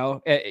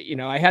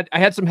 I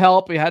had some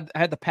help. I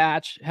had the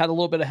patch, had a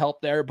little bit of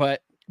help there,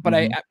 but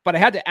I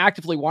had to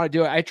actively want to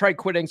do it. I tried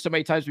quitting so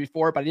many times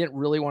before, but I didn't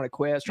really want to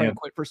quit. I was trying to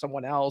quit for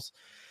someone else.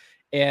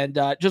 And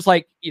just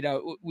like,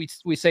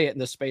 we say it in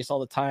this space all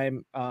the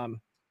time,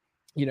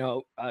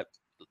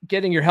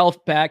 getting your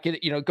health back,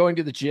 going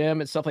to the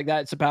gym and stuff like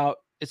that.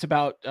 It's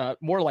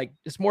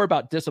more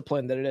about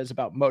discipline than it is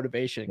about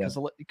motivation,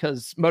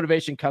 because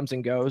motivation comes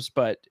and goes,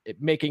 but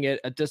making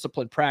it a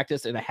disciplined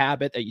practice and a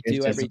habit that you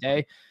do every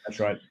day. That's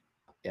right.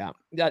 Yeah.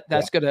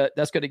 That's gonna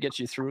get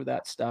you through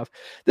that stuff.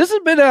 This has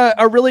been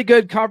a really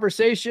good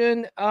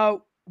conversation.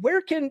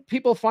 Where can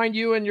people find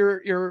you and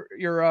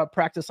your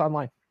practice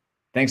online?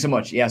 Thanks so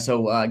much. Yeah.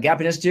 So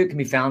Gapin Institute can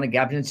be found at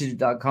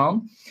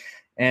gapininstitute.com.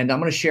 And I'm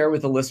going to share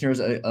with the listeners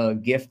a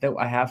gift that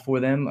I have for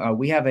them.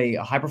 We have a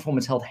high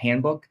performance health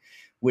handbook,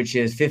 which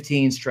is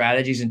 15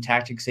 strategies and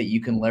tactics that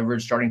you can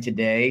leverage starting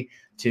today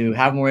to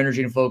have more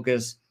energy and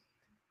focus,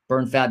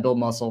 burn fat, build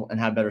muscle, and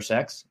have better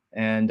sex.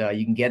 And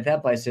you can get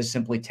that by just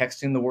simply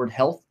texting the word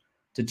health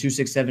to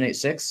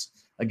 26786.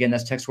 Again,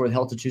 that's text word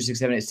health to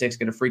 26786,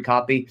 get a free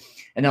copy.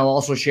 And I'll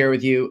also share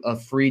with you a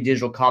free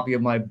digital copy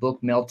of my book,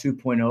 Mel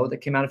 2.0, that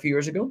came out a few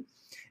years ago.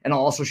 And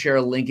I'll also share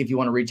a link if you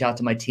want to reach out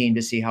to my team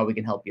to see how we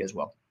can help you as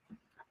well.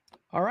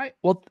 All right.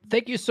 Well,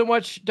 thank you so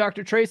much,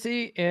 Dr.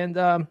 Tracy. And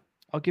I'll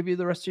give you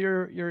the rest of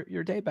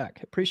your day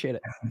back. Appreciate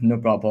it. No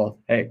problem, Paul.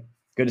 Hey,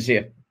 good to see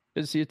you.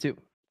 Good to see you too.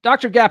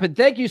 Dr. Gapin,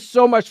 thank you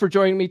so much for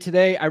joining me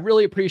today. I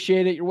really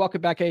appreciate it. You're welcome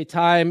back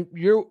anytime.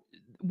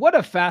 What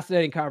a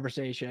fascinating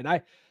conversation.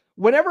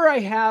 Whenever I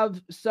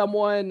have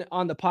someone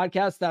on the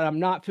podcast that I'm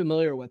not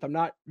familiar with, I'm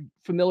not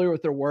familiar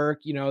with their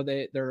work,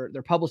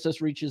 their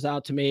publicist reaches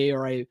out to me,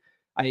 or I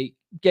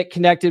get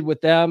connected with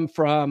them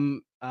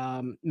from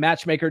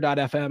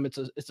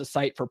matchmaker.fm. It's a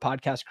site for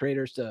podcast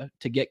creators to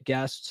get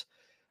guests.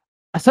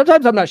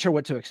 Sometimes I'm not sure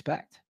what to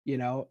expect,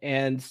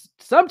 and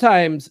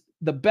sometimes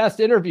the best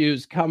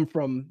interviews come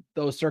from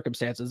those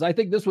circumstances. I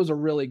think this was a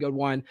really good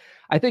one.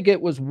 I think it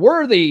was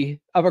worthy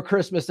of a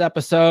Christmas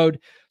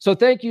episode. So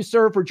thank you,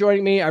 sir, for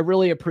joining me. I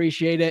really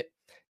appreciate it.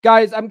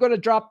 Guys, I'm going to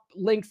drop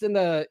links in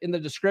the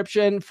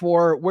description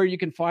for where you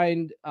can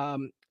find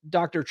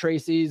Dr.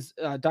 Tracy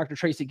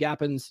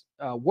Gapin's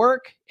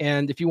work.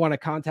 And if you want to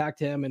contact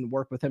him and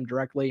work with him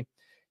directly,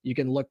 you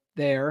can look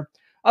there.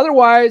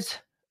 Otherwise,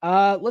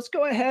 let's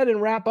go ahead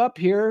and wrap up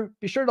here.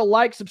 Be sure to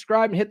like,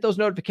 subscribe, and hit those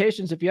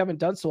notifications if you haven't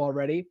done so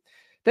already.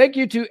 Thank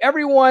you to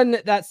everyone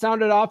that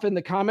sounded off in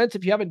the comments.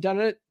 If you haven't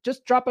done it,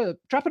 just drop an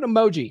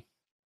emoji,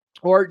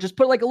 or just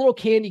put like a little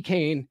candy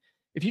cane.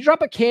 If you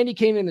drop a candy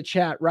cane in the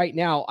chat right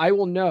now, I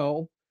will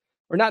know,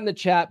 or not in the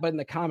chat, but in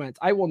the comments,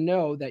 I will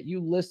know that you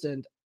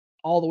listened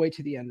all the way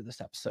to the end of this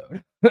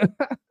episode.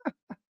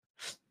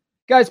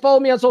 Guys, follow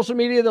me on social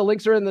media. The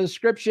links are in the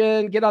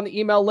description. Get on the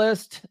email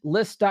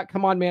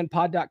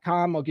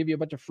list.comeonmanpod.com. I'll give you a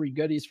bunch of free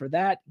goodies for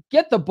that.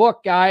 Get the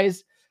book,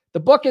 guys. The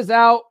book is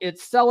out.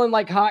 It's selling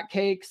like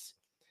hotcakes.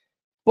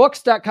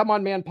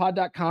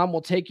 Books.comeonmanpod.com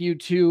will take you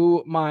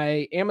to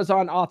my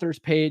Amazon authors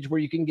page, where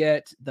you can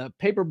get the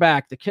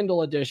paperback, the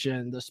Kindle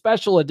edition, the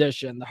special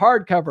edition, the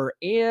hardcover,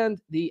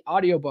 and the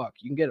audiobook.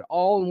 You can get it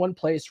all in one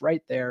place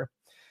right there.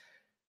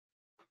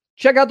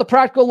 Check out the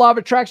Practical Law of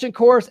Attraction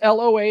course,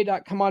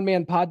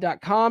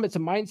 loa.comeonmanpod.com. It's a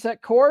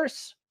mindset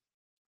course.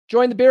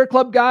 Join the Beer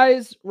Club,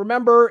 guys.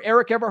 Remember,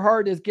 Eric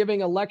Everhart is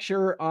giving a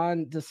lecture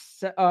on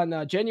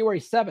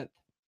January 7th.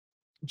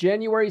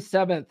 January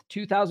 7th,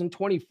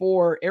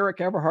 2024. Eric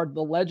Everhart,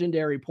 the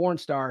legendary porn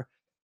star,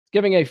 is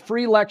giving a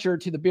free lecture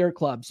to the Beer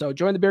Club. So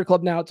join the Beer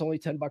Club now. It's only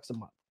 $10 a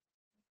month.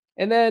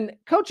 And then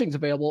coaching's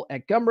available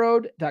at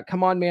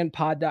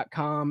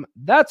gumroad.comeonmanpod.com.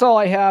 That's all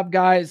I have,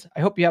 guys. I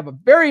hope you have a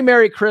very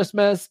Merry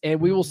Christmas,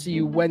 and we will see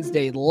you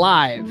Wednesday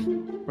live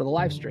for the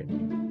live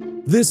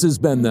stream. This has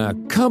been the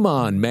Come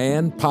On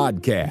Man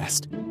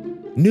podcast.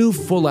 New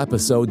full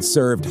episodes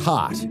served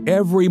hot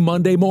every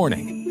Monday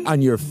morning on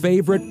your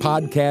favorite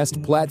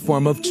podcast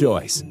platform of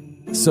choice.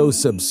 So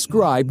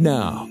subscribe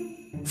now.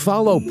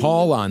 Follow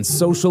Paul on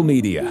social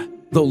media.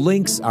 The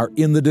links are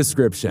in the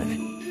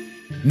description.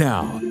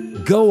 Now,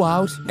 go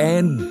out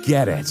and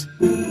get it.